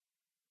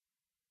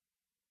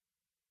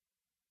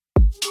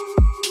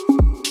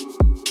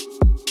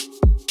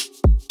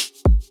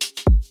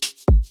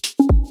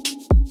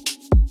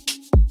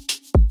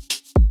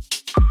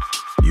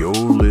You're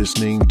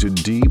listening to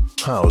Deep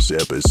House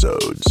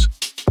Episodes.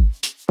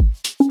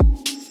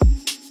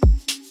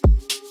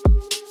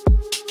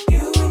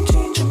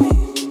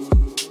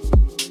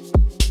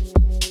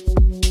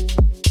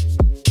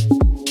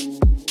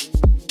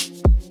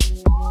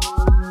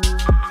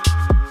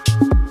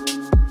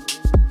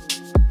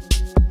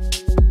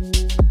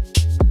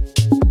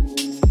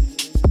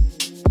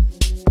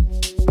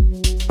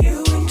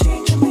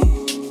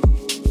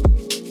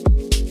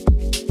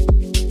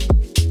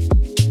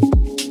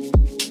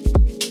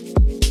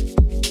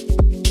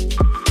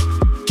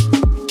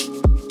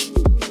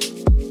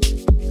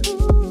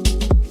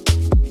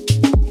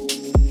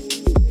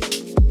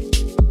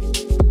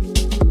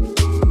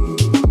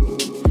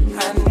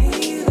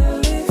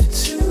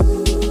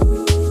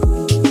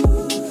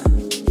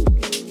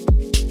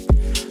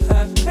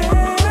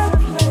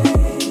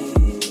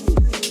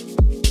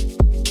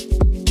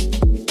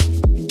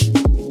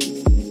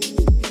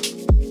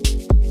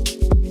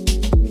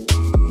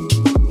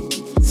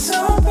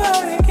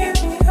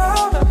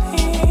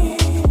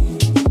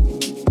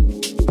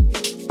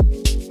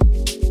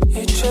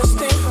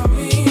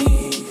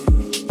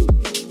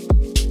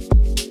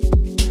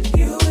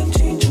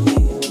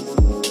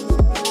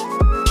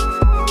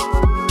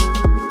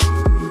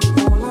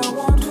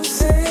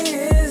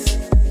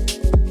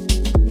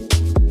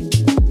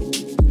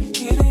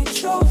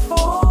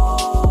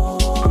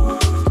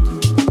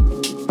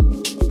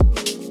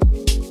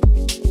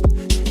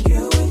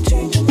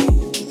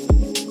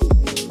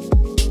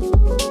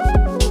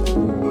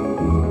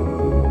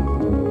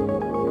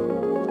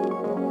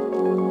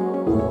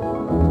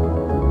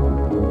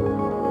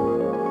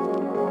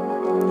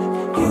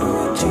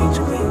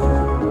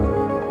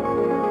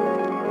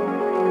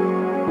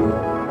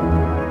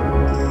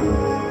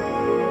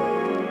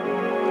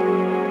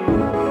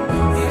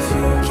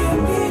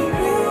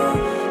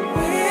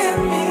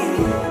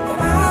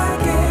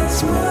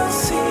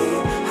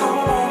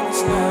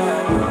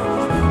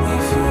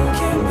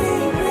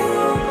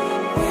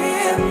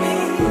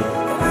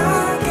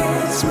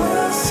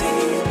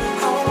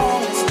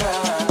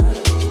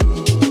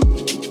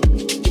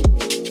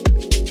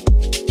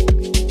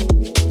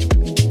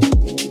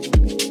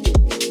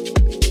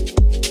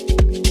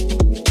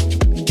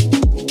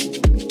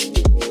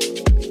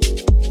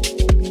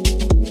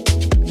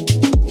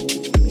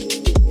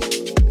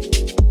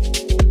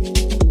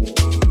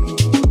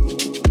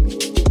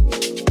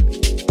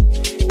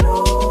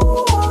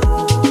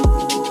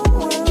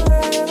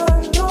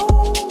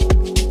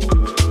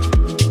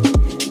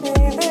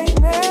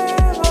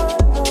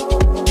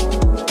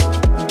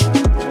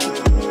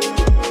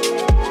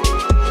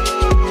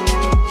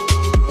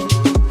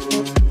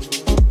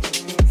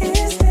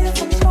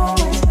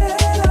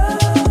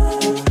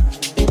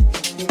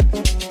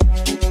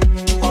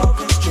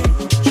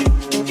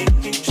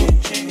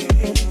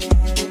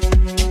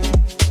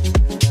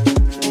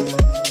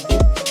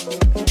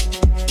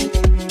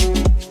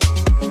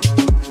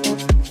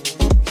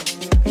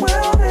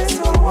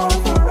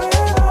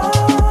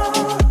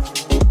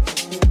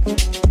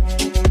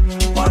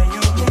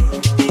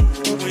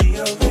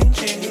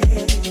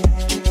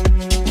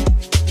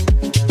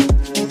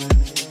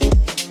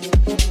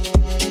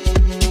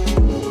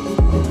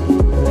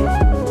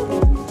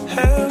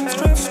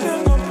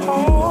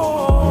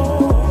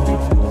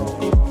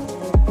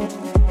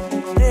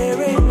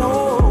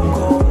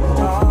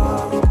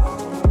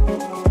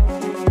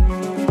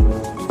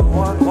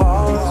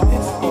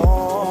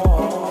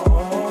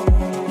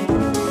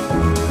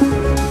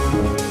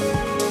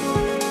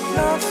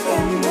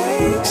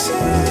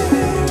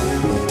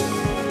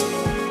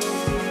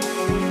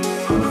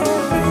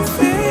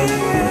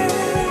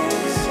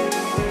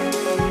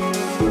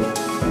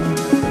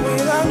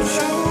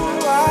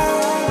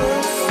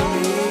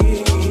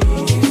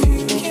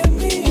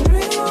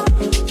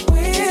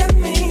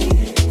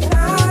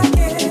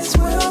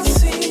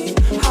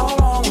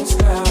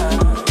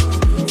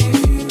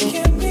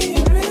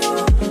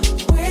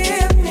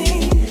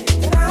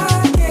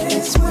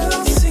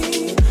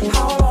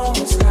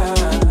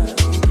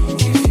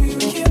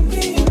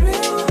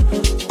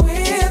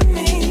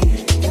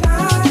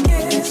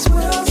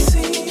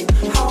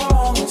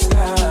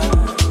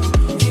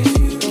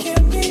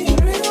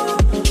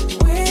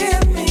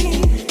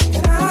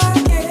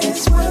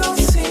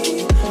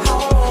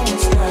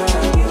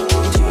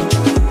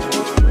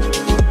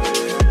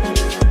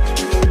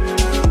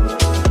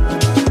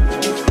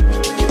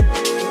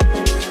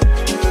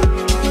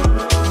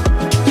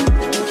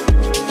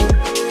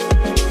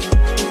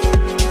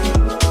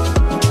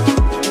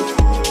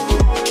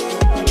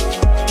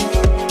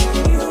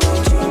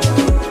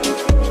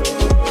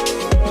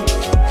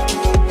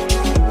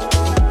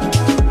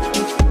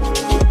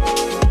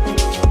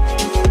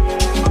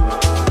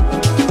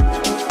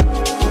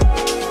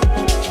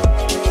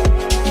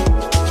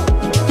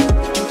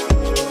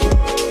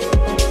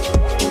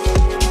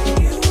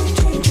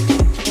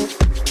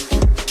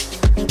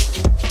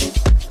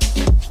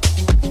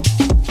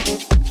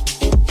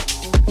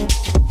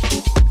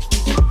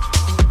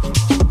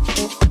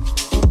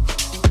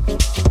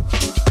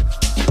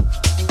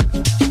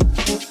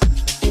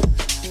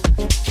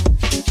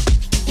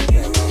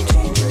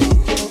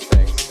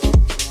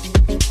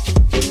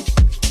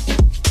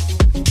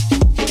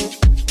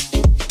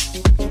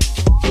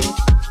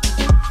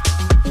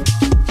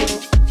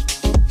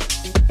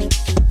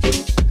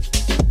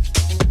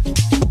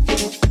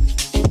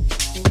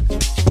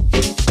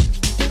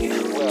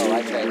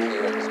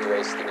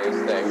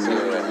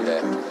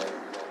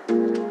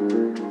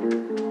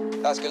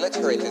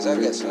 decorate this,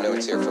 I've got some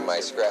notes here from my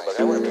scrapbook.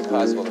 I wonder if it's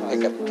possible to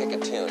pick a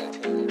tune.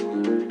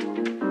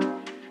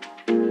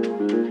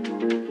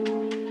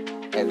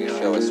 Have you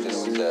show us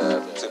just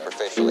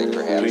superficially,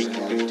 perhaps? I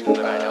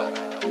know.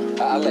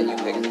 I'll let you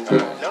pick the tune.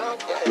 No.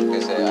 Yeah,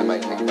 because I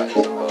might think about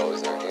some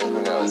bows or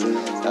who knows. And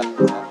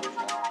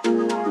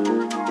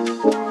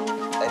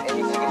if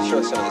you can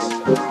show some of this,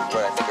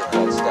 what I think are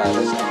called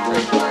stylistic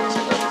trademarks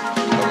in the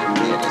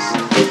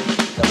pianist.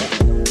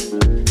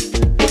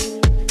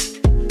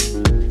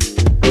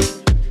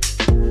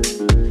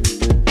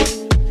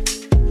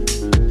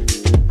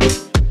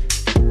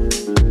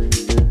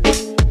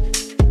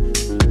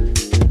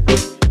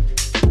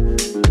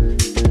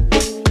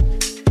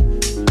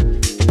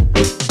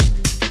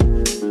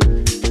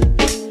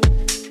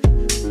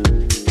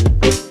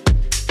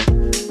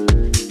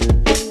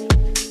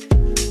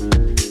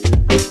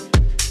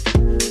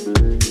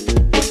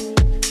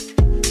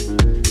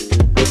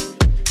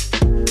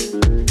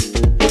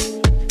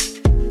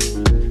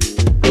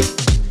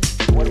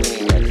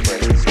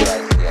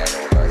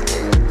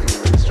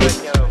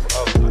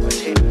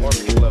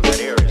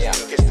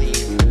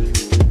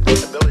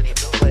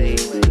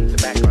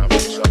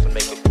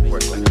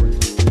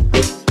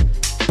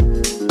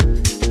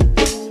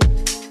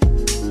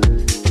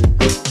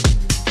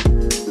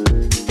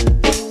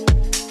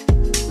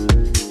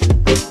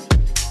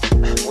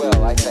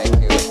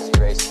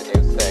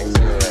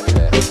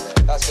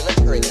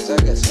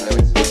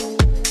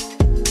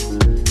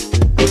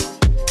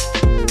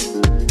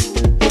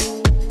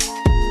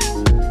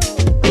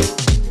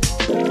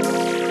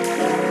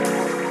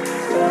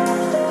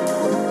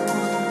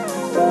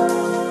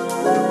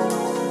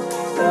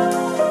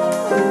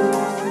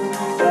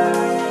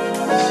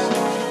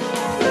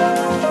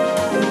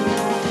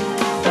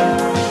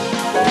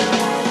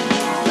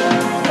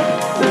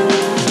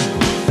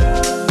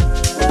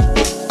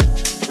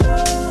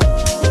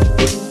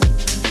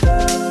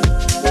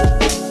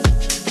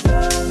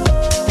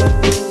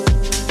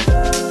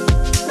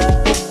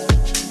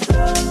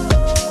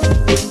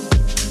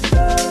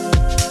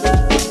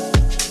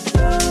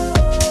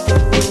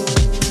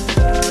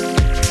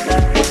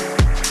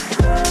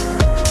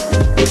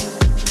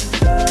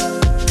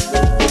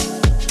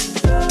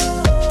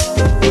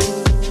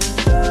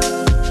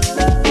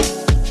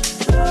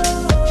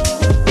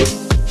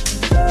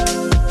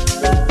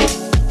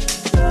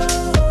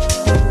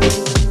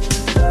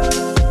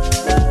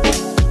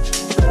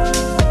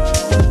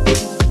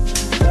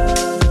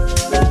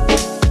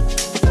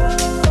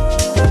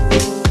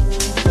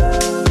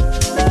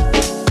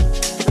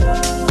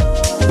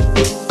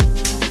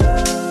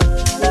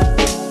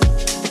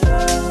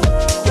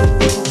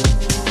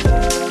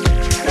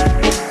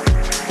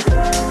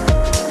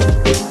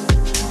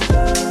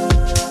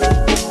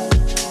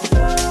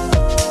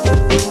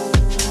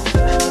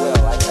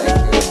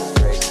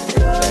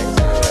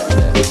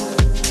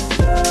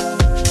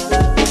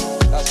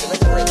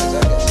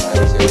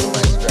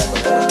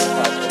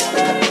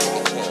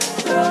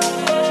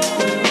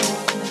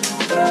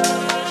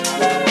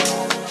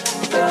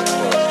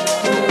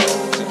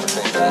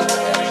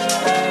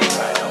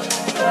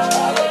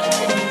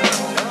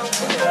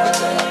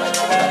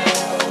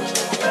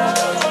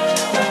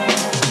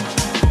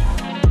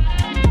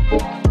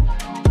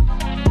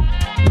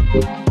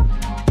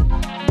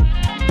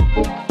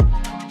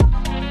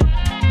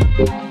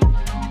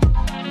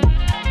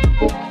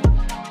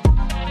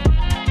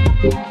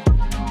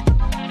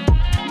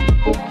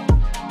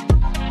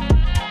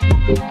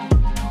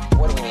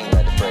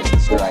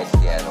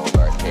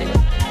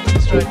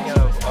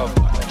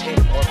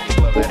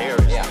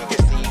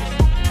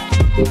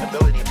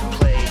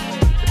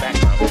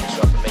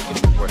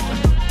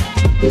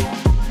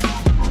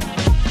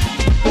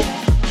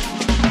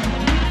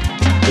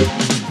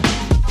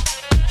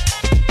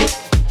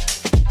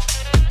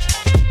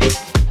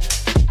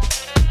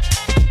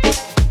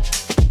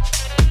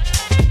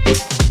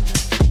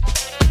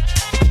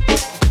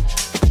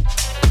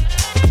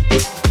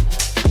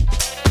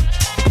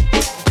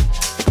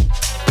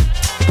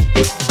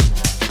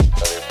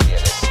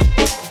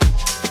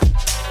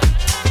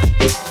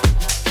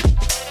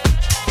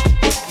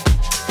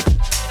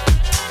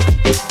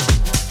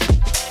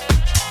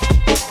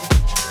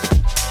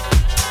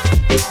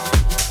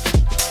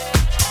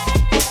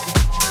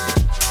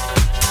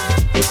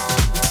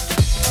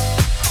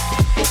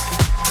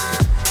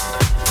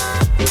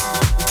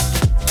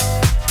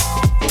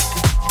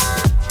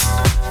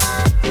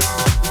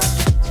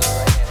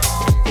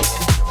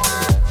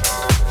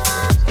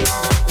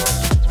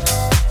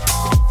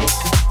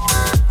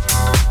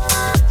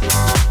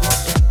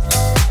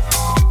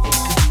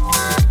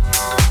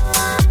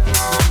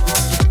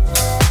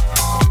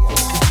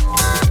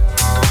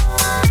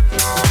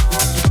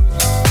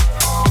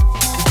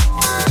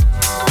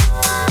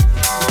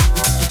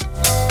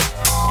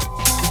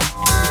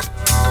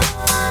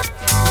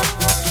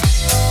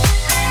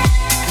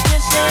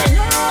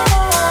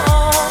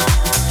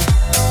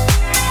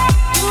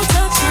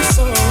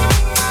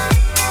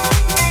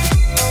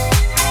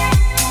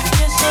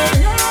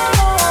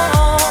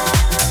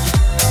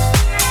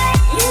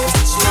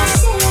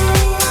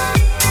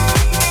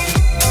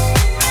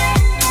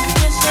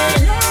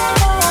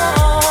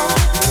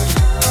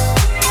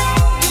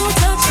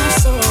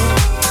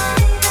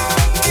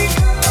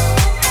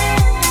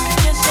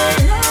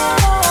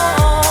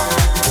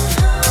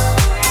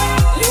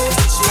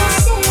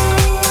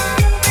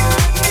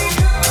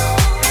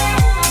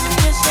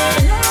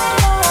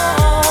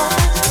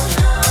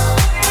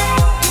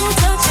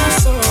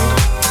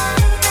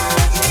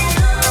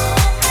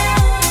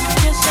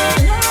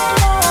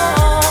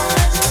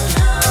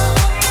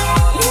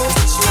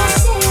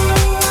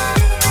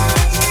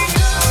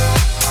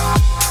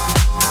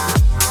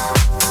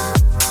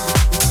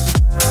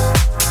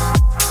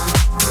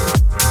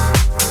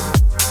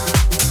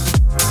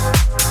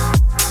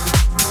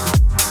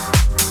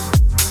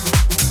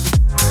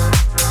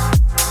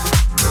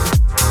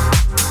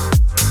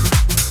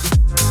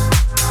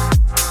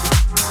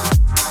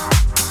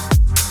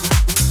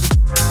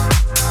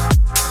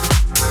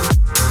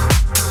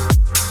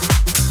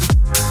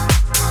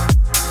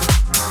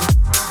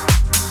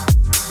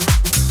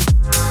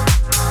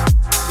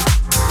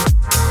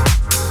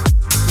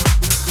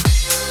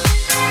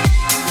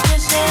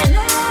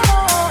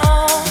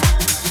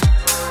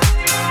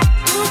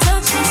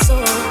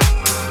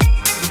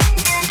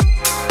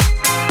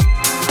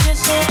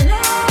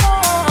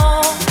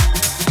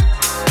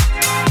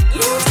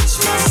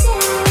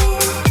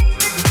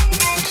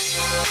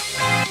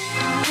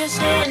 Just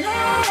say no.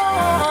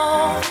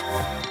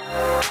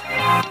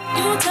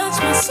 You touch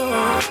my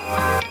soul.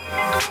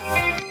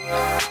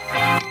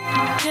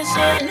 Just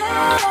say no.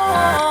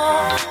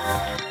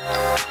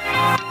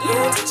 You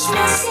touch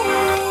my soul.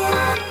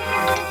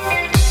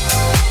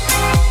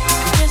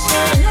 Just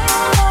say no.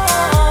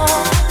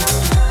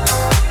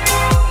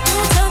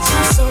 You touch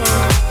my soul.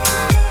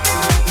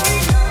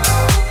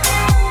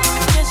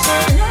 Just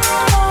say no.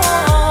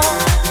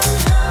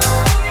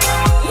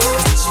 You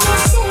touch my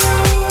soul.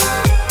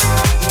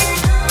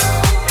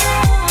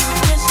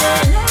 Just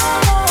say no.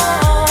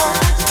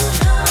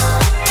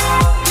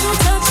 You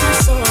touch my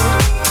soul.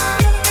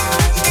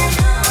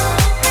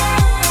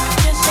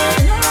 Just say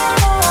no.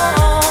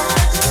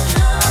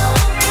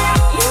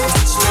 You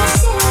touch my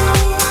soul.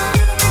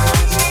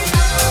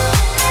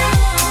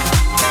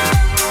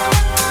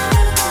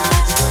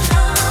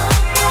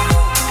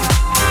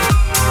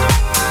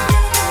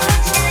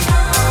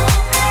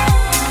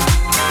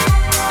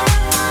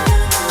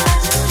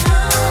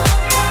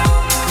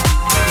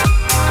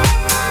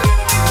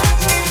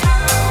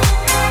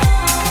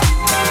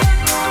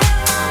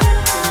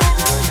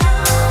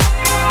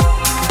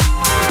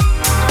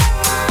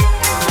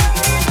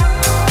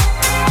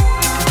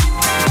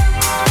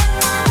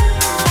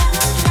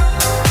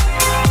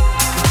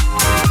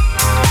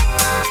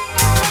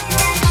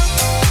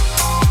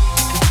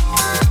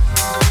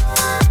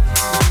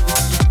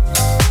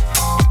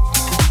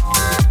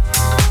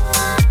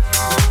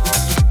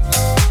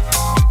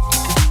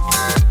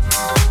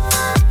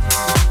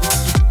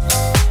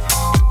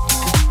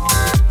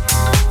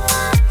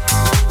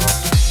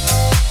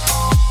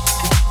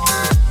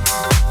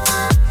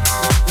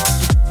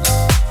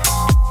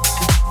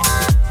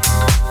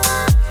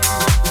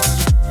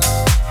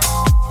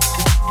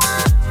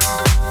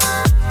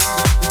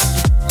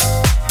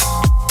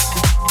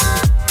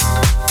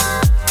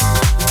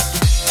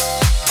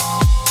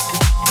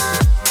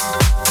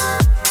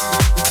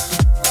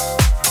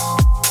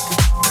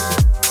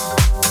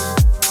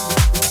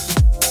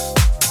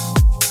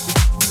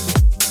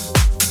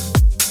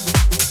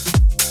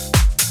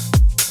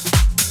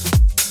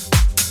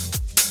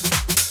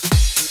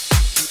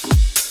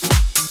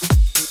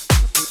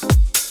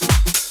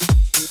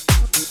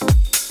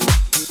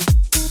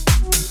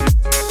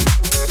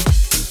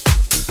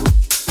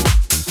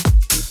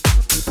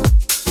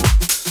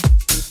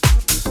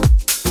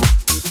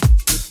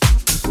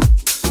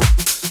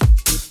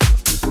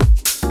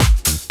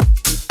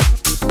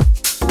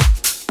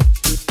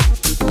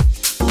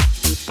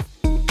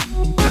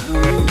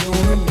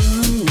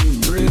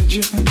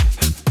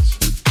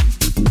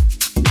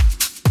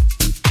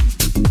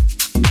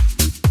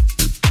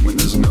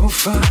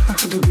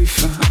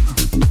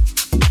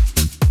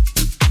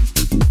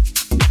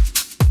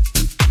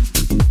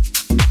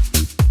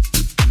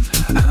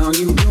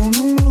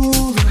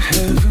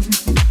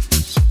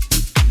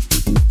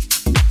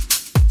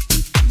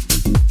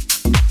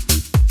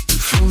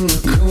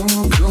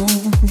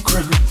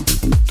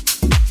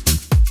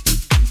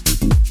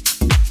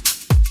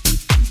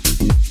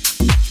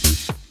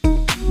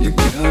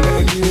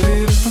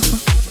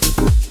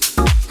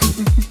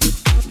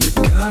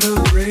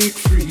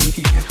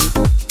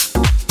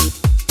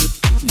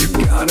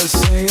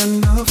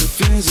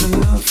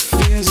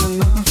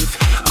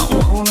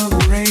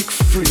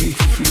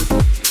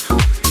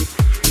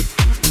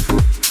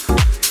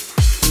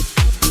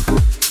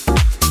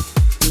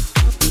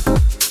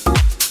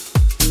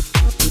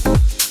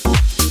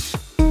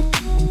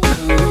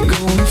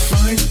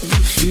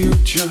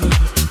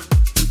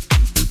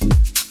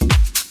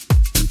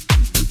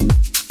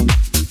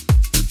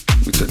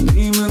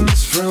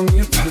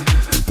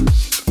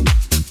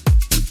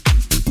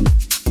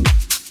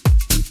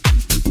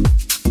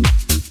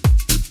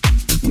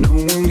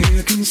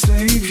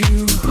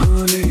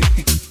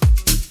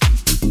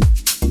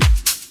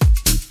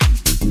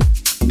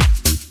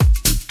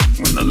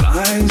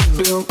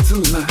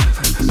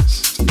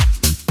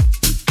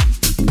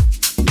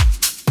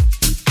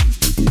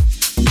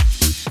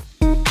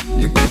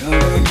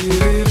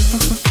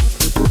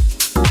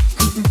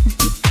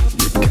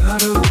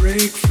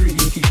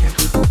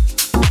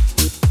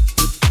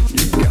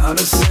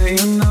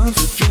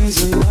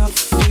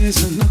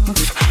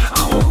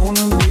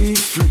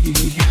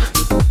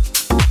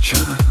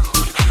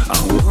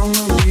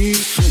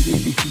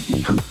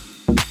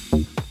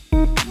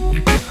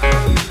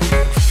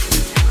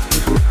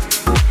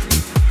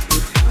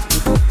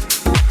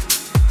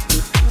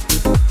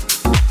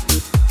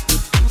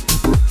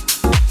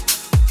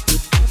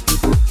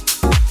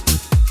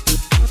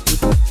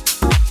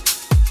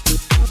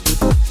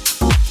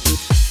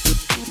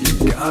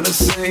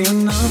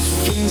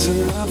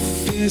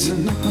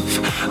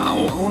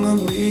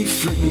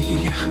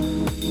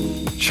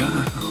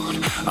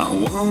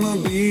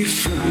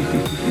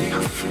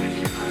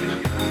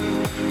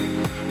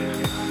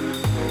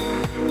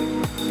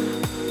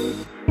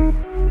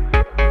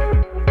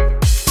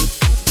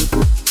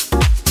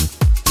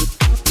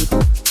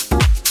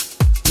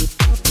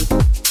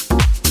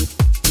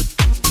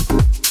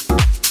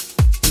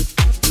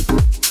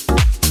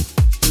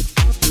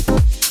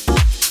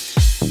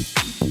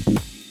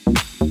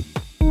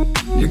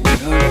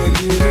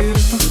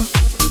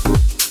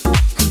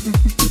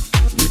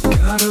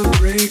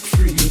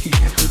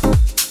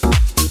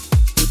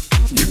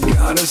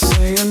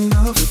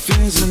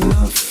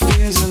 enough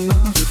is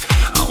enough.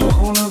 I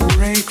wanna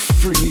break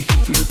free.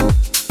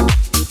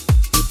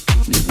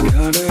 You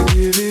gotta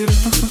give it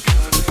up.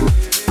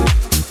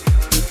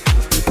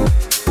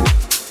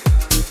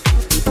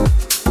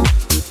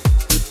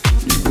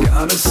 You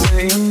gotta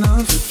say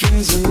enough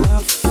is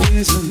enough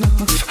is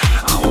enough.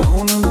 I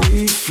wanna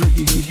be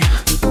free,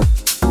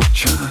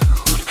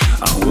 child.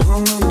 I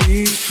wanna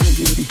be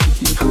free.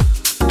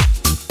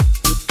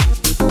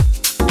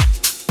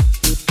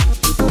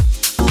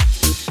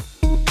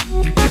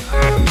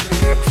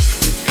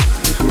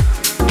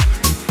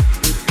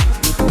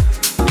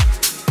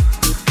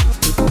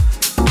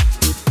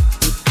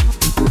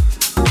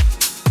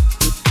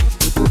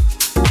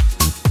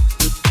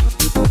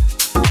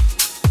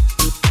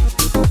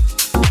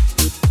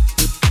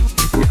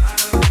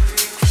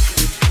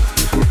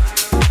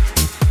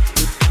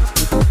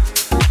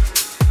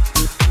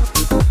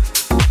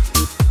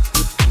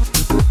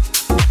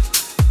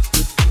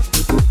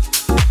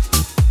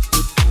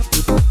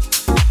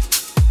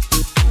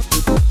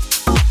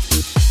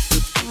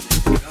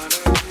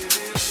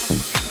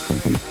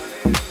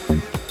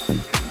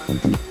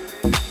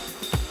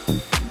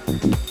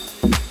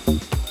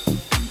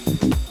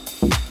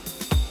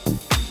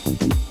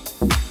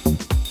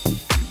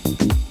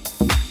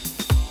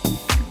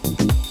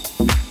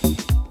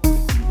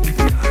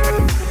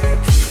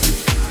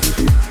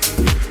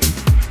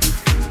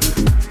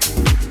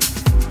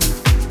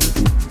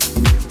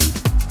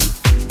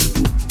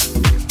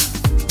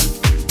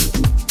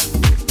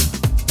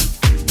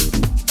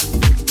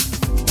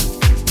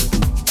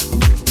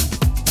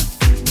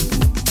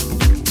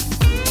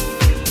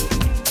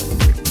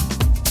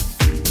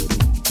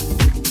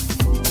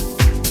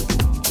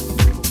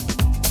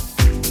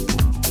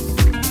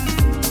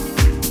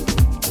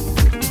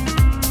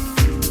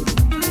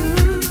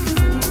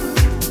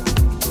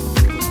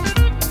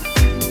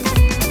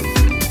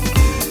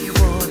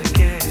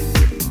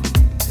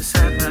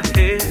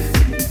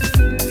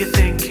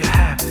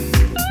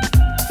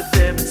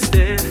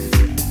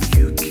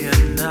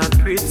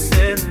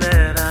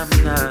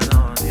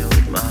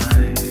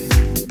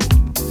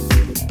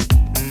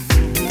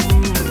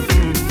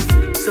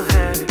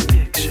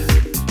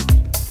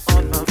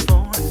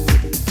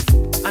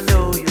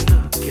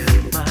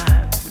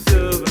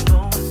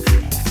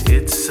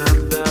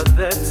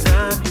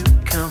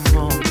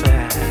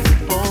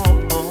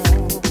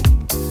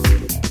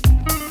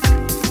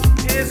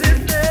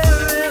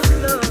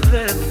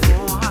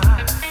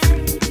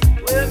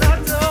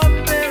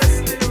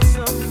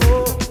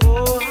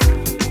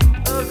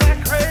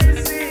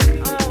 Crazy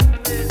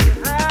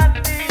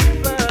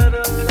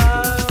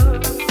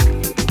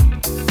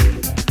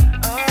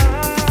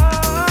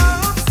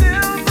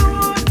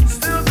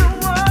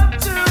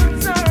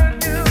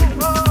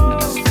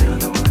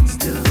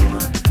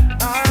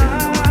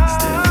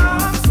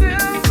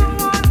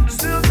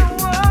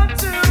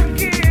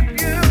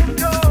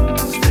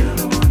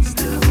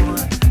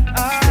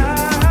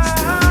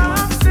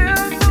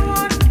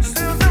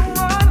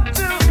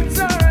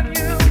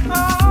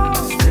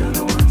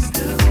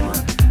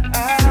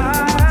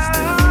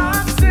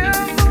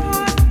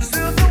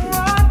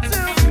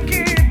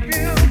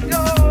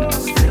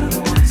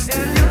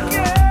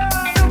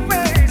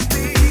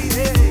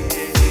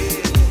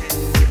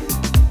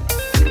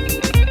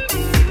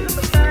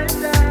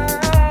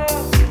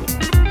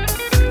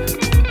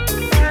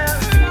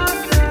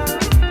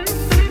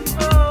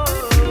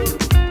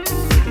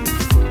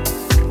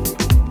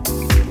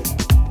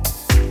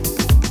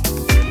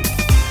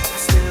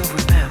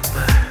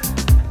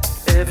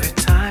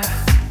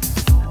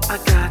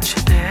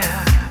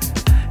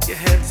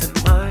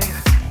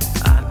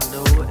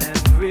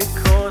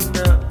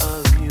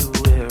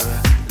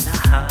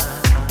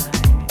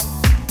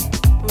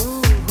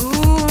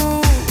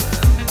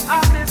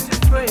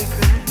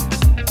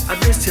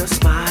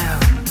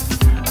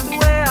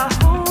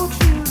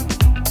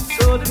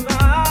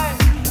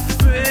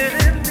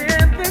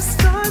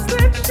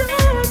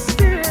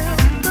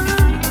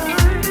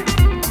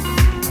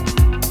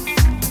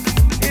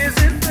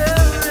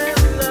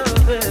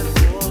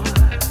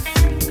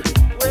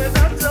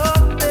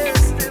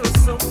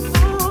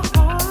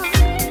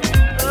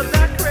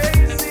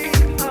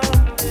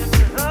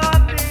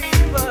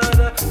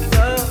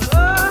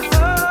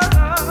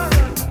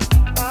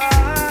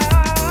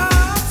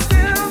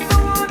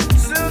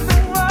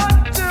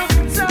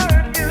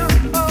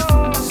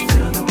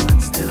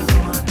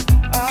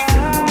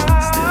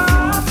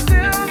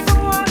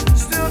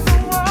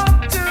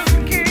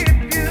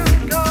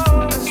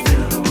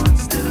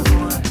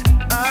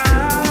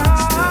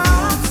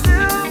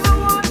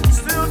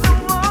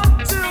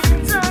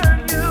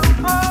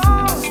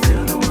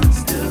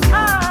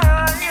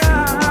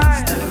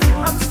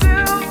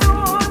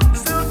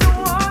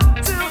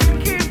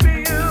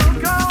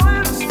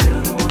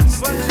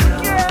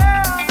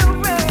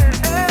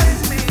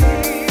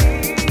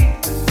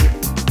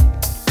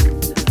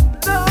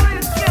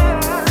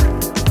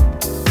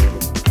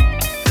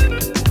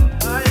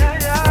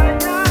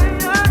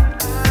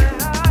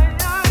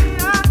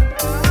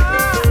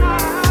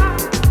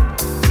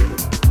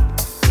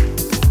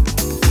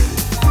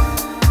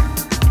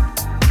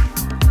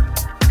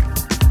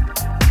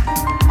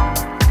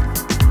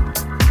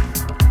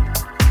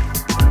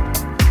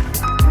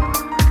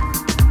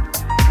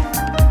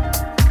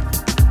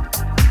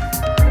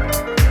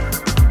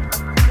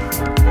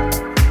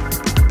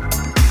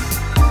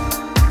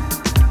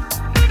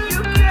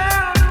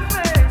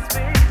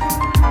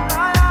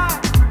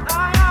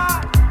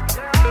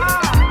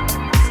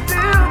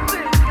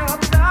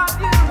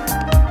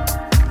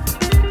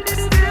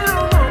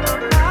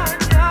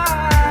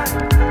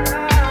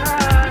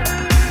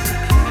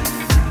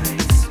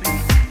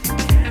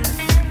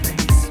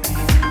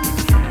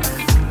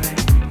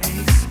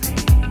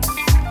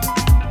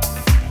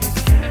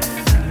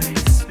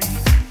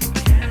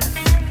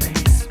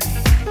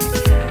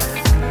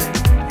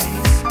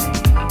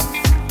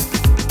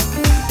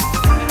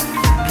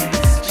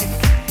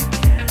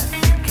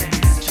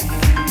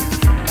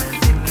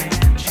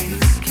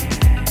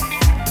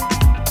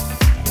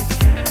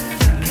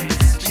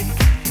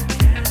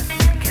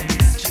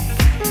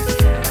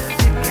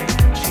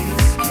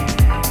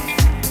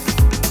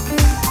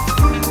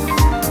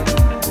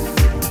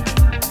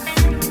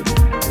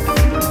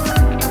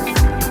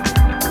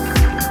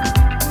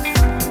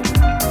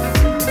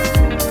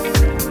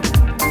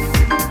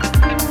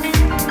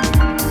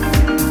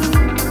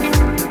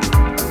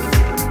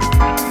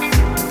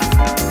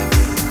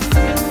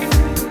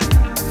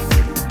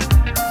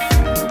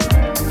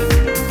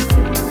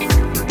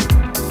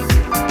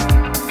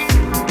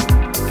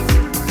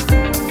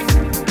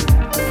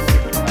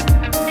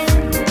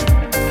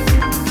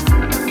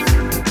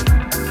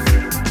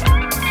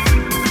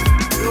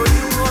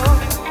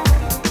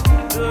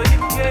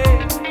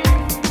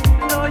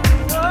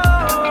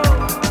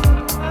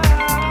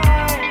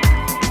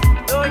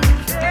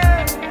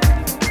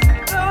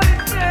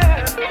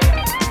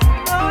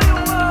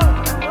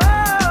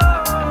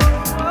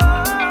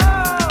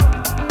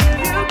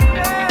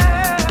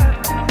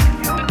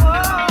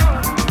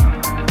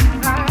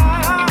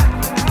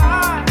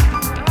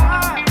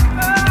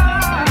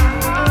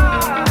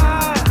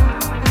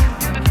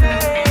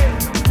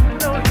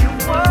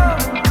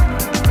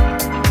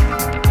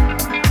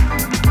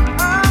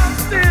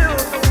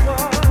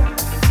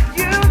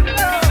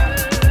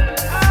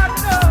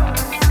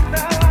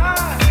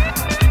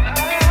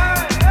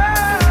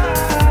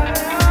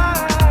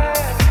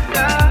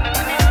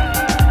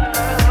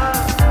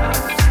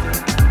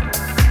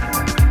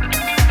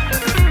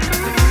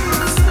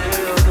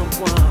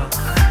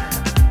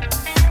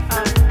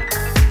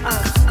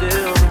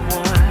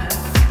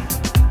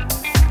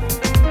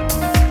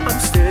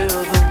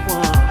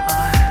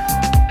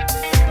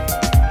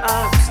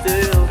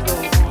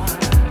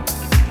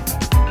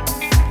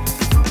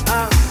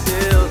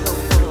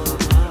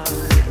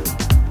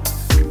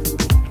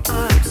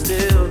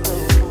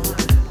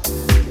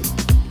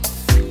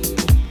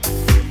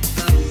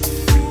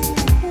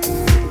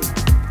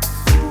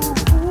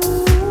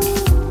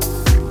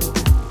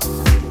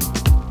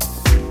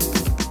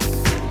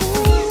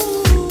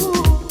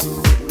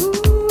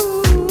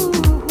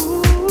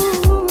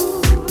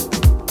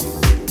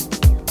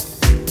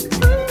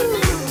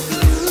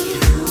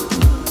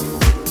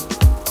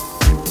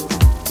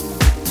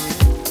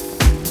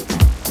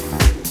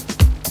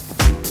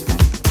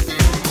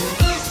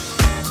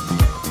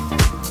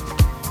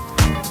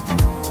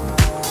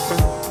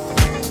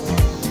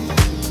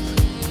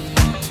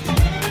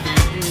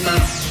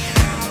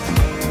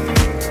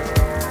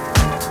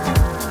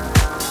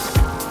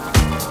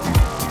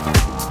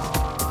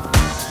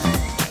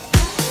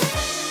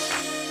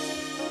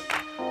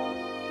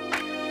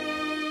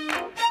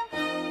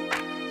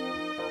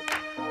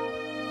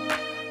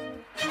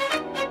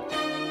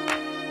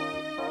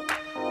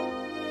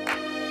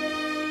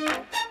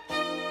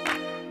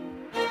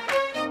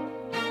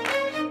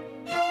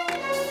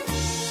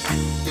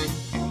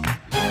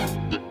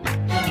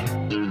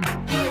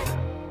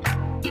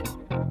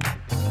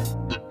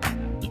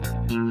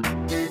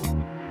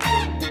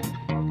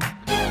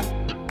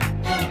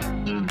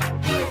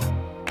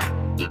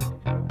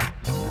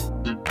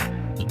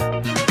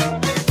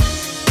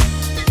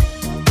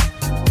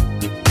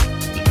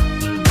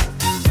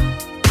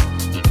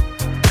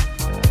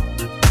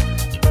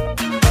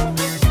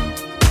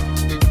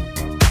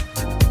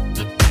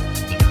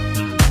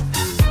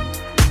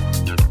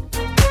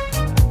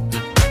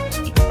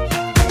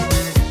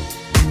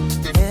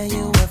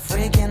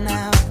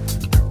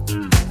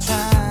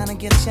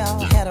get your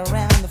head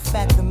around the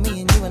fact that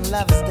me and you in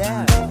love is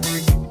dead.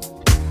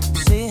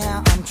 See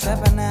how I'm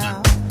tripping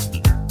now?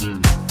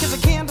 Cause I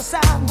can't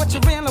decide what you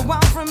really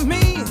want from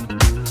me.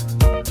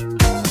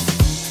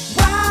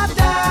 Why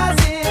does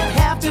it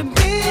have to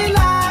be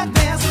like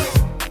this?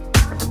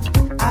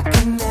 I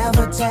can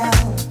never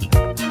tell.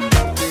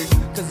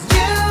 Cause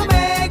you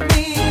make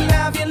me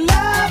love you,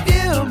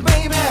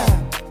 baby.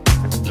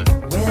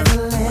 With a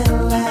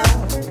little love.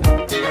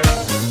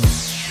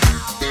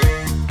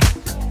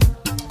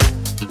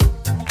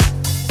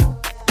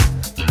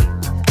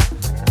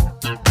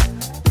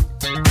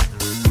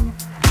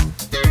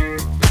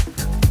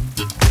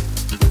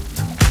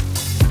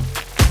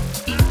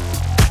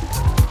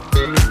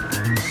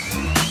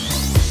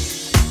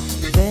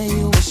 There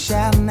you were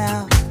shouting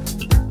out,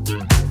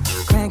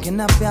 cranking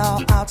up your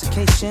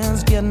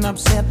altercations, getting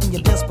upset in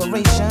your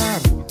desperation,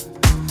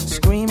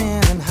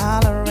 screaming and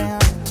hollering.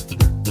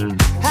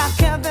 How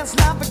can this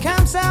love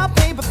become so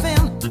paper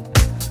thin?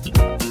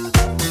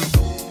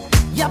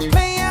 You're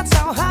playing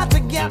so hard to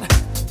get.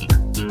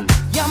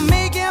 You're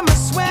making me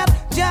sweat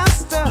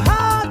just to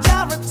hold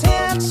your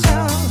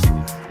attention.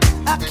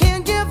 I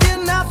can't give you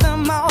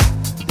nothing more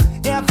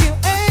if you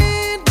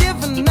ain't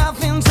giving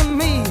nothing to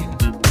me.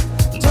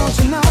 Don't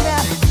you know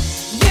that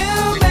you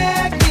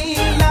make me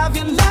love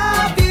you,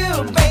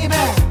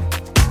 baby,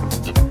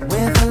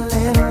 with a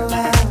little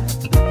love.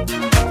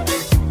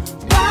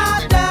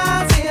 Why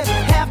does it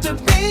have to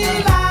be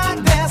like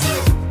this?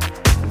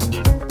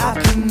 I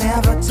can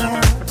never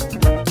tell.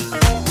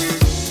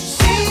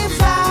 Seems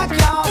like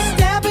you're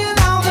stepping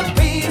on the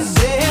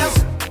pieces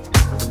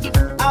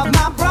of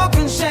my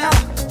broken shell.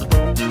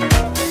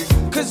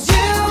 Cause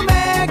you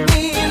make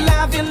me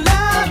love you,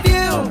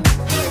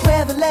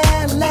 with a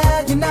little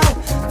love, you know.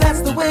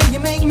 That's the way you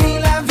make me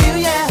love you,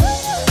 yeah.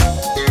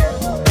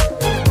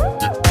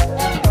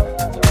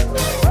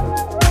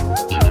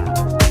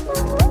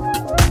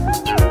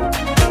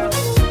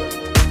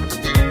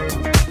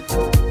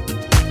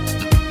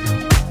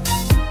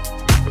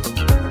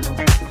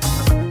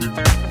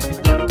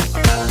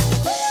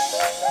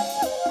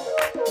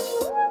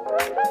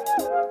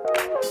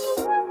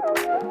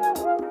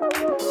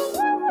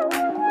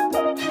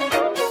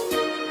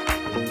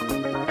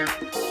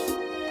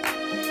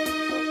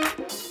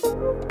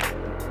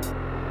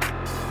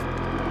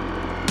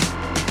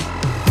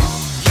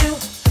 You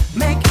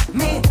make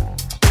me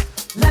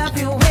love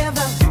you with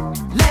a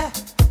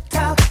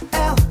little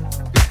L.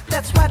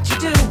 That's what you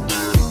do.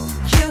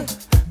 You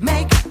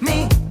make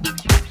me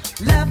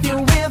love you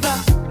with a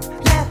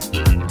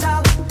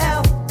little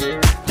L.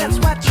 That's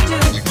what you do.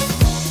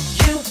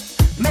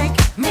 You make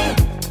me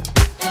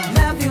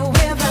love you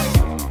with a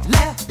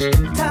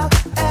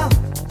little L.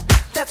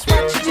 That's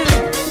what you do.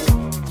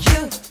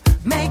 You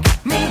make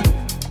me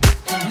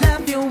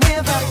love you with a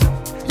little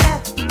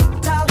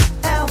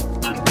L.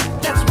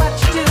 That's what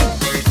you do.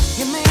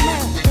 You make me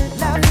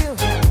love you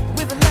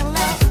with a little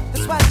L.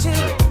 That's what you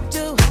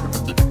do.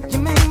 You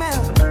make me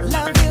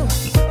love you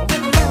with a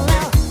little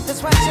L.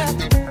 That's what you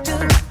do.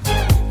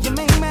 You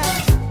make me.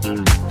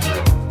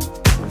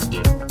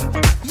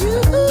 You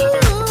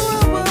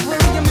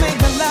make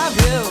me love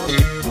you.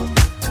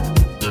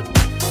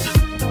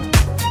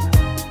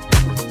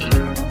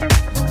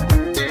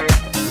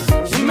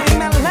 You make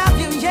me love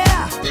you,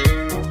 yeah.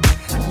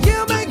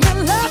 You make me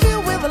love you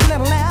with a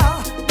little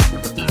L.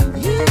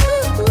 You,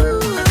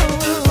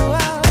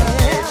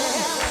 yeah.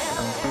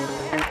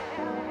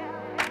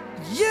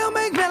 You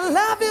make me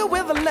love you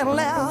with a little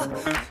L.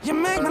 You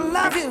make me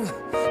love you.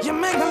 You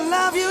make me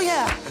love you,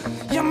 yeah.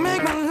 You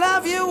make me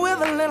love you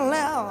with a little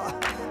L.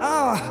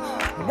 Oh,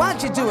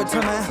 why'd you do it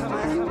to me?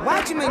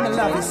 Why'd you make me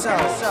love you so?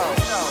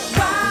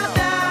 Why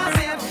does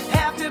it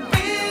have to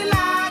be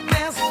like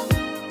this?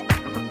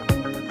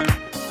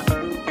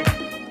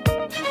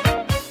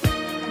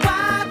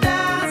 Why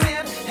does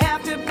it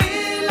have to be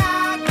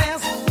like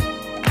this?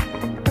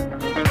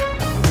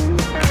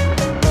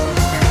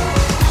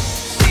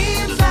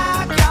 Seems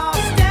like you're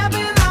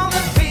stepping on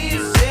the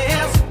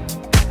pieces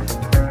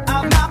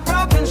of my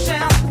broken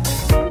shell.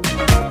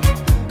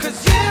 Cause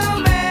you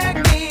make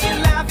me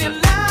love you,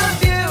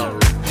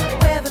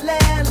 with a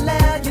little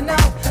love, you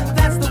know.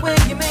 That's the way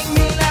you make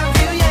me love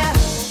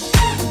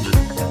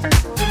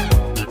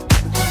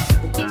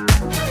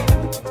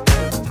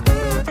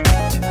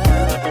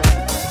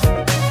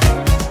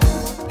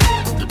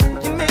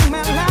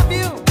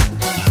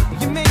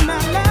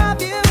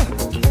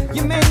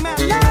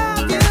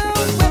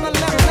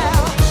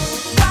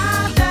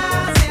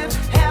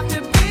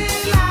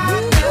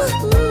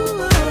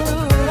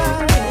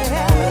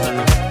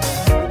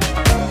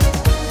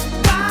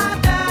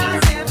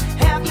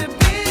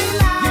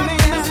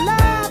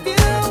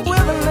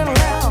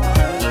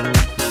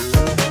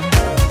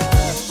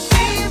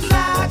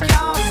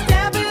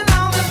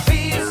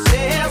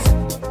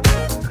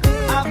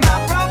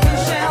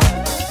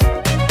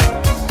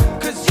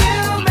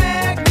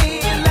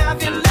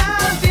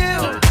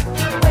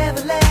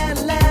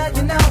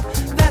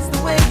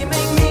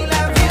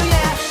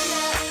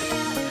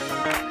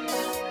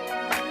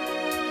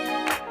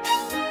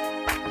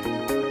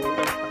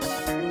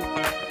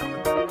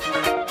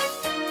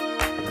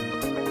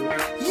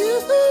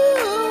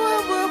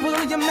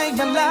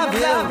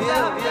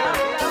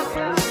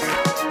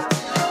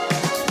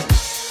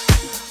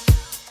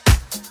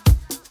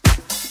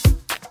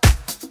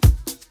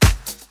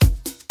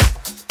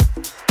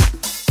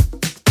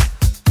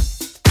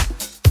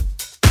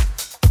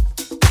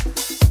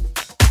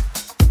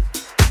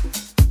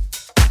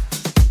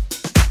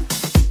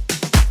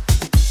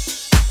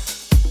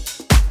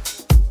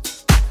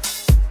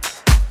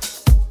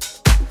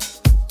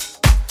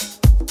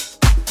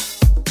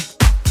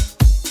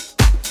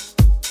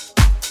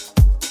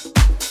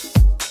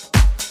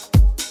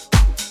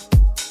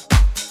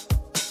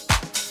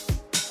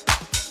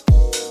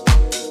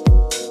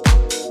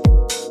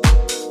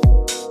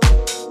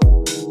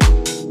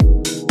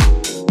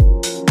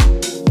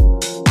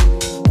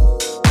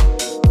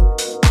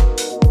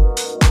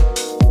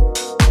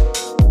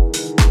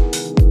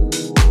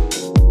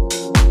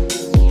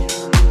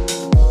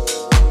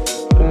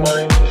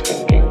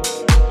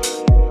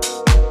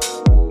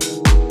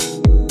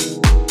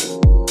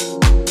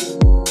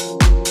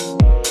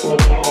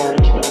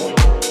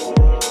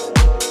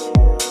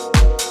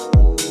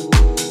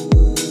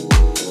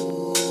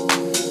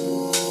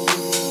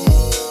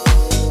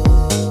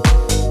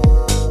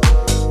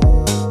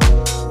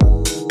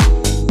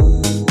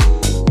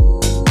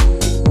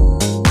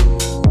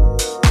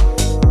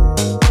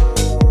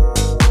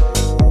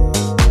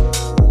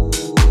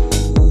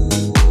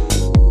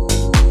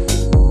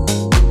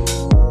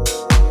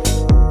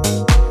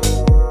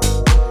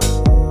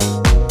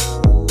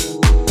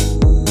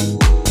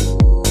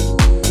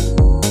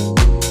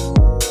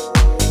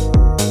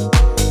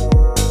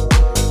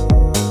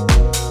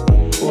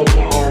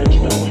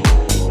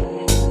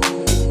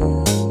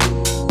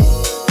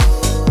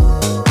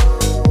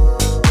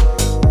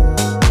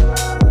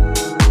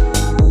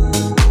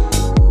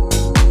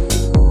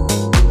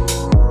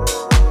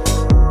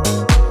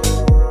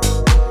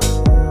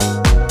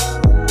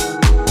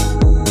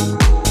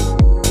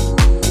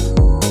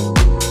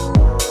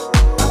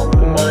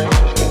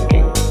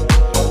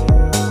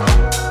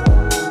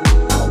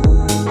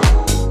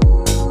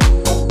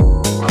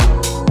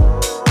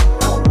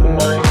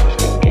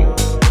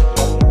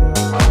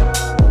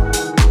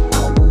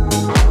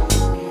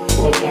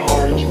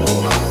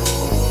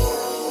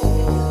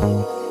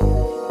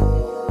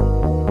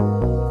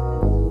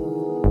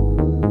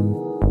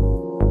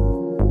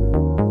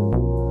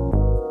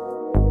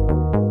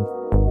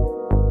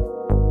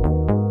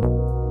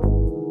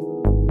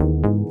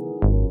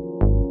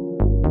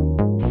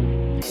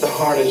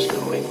heart is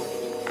going.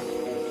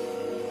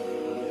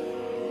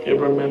 It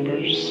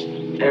remembers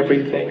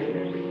everything.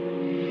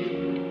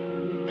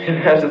 It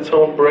has its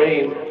own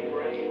brain.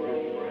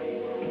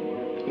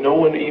 No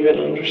one even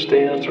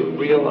understands or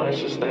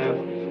realizes that.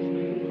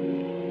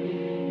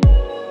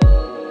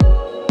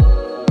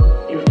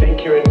 You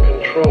think you're in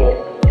control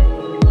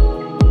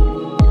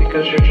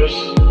because you're just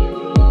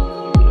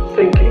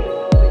thinking.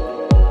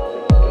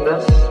 And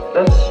that's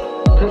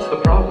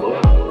the problem.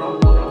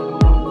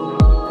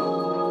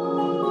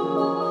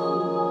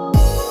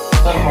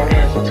 The heart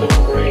has its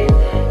own brain.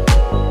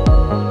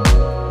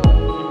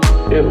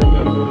 It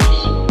remembers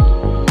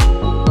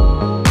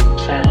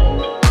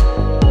sound,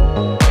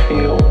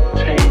 feel,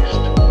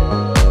 taste,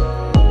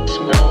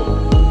 smell.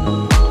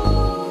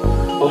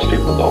 Most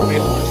people don't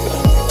realize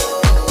that.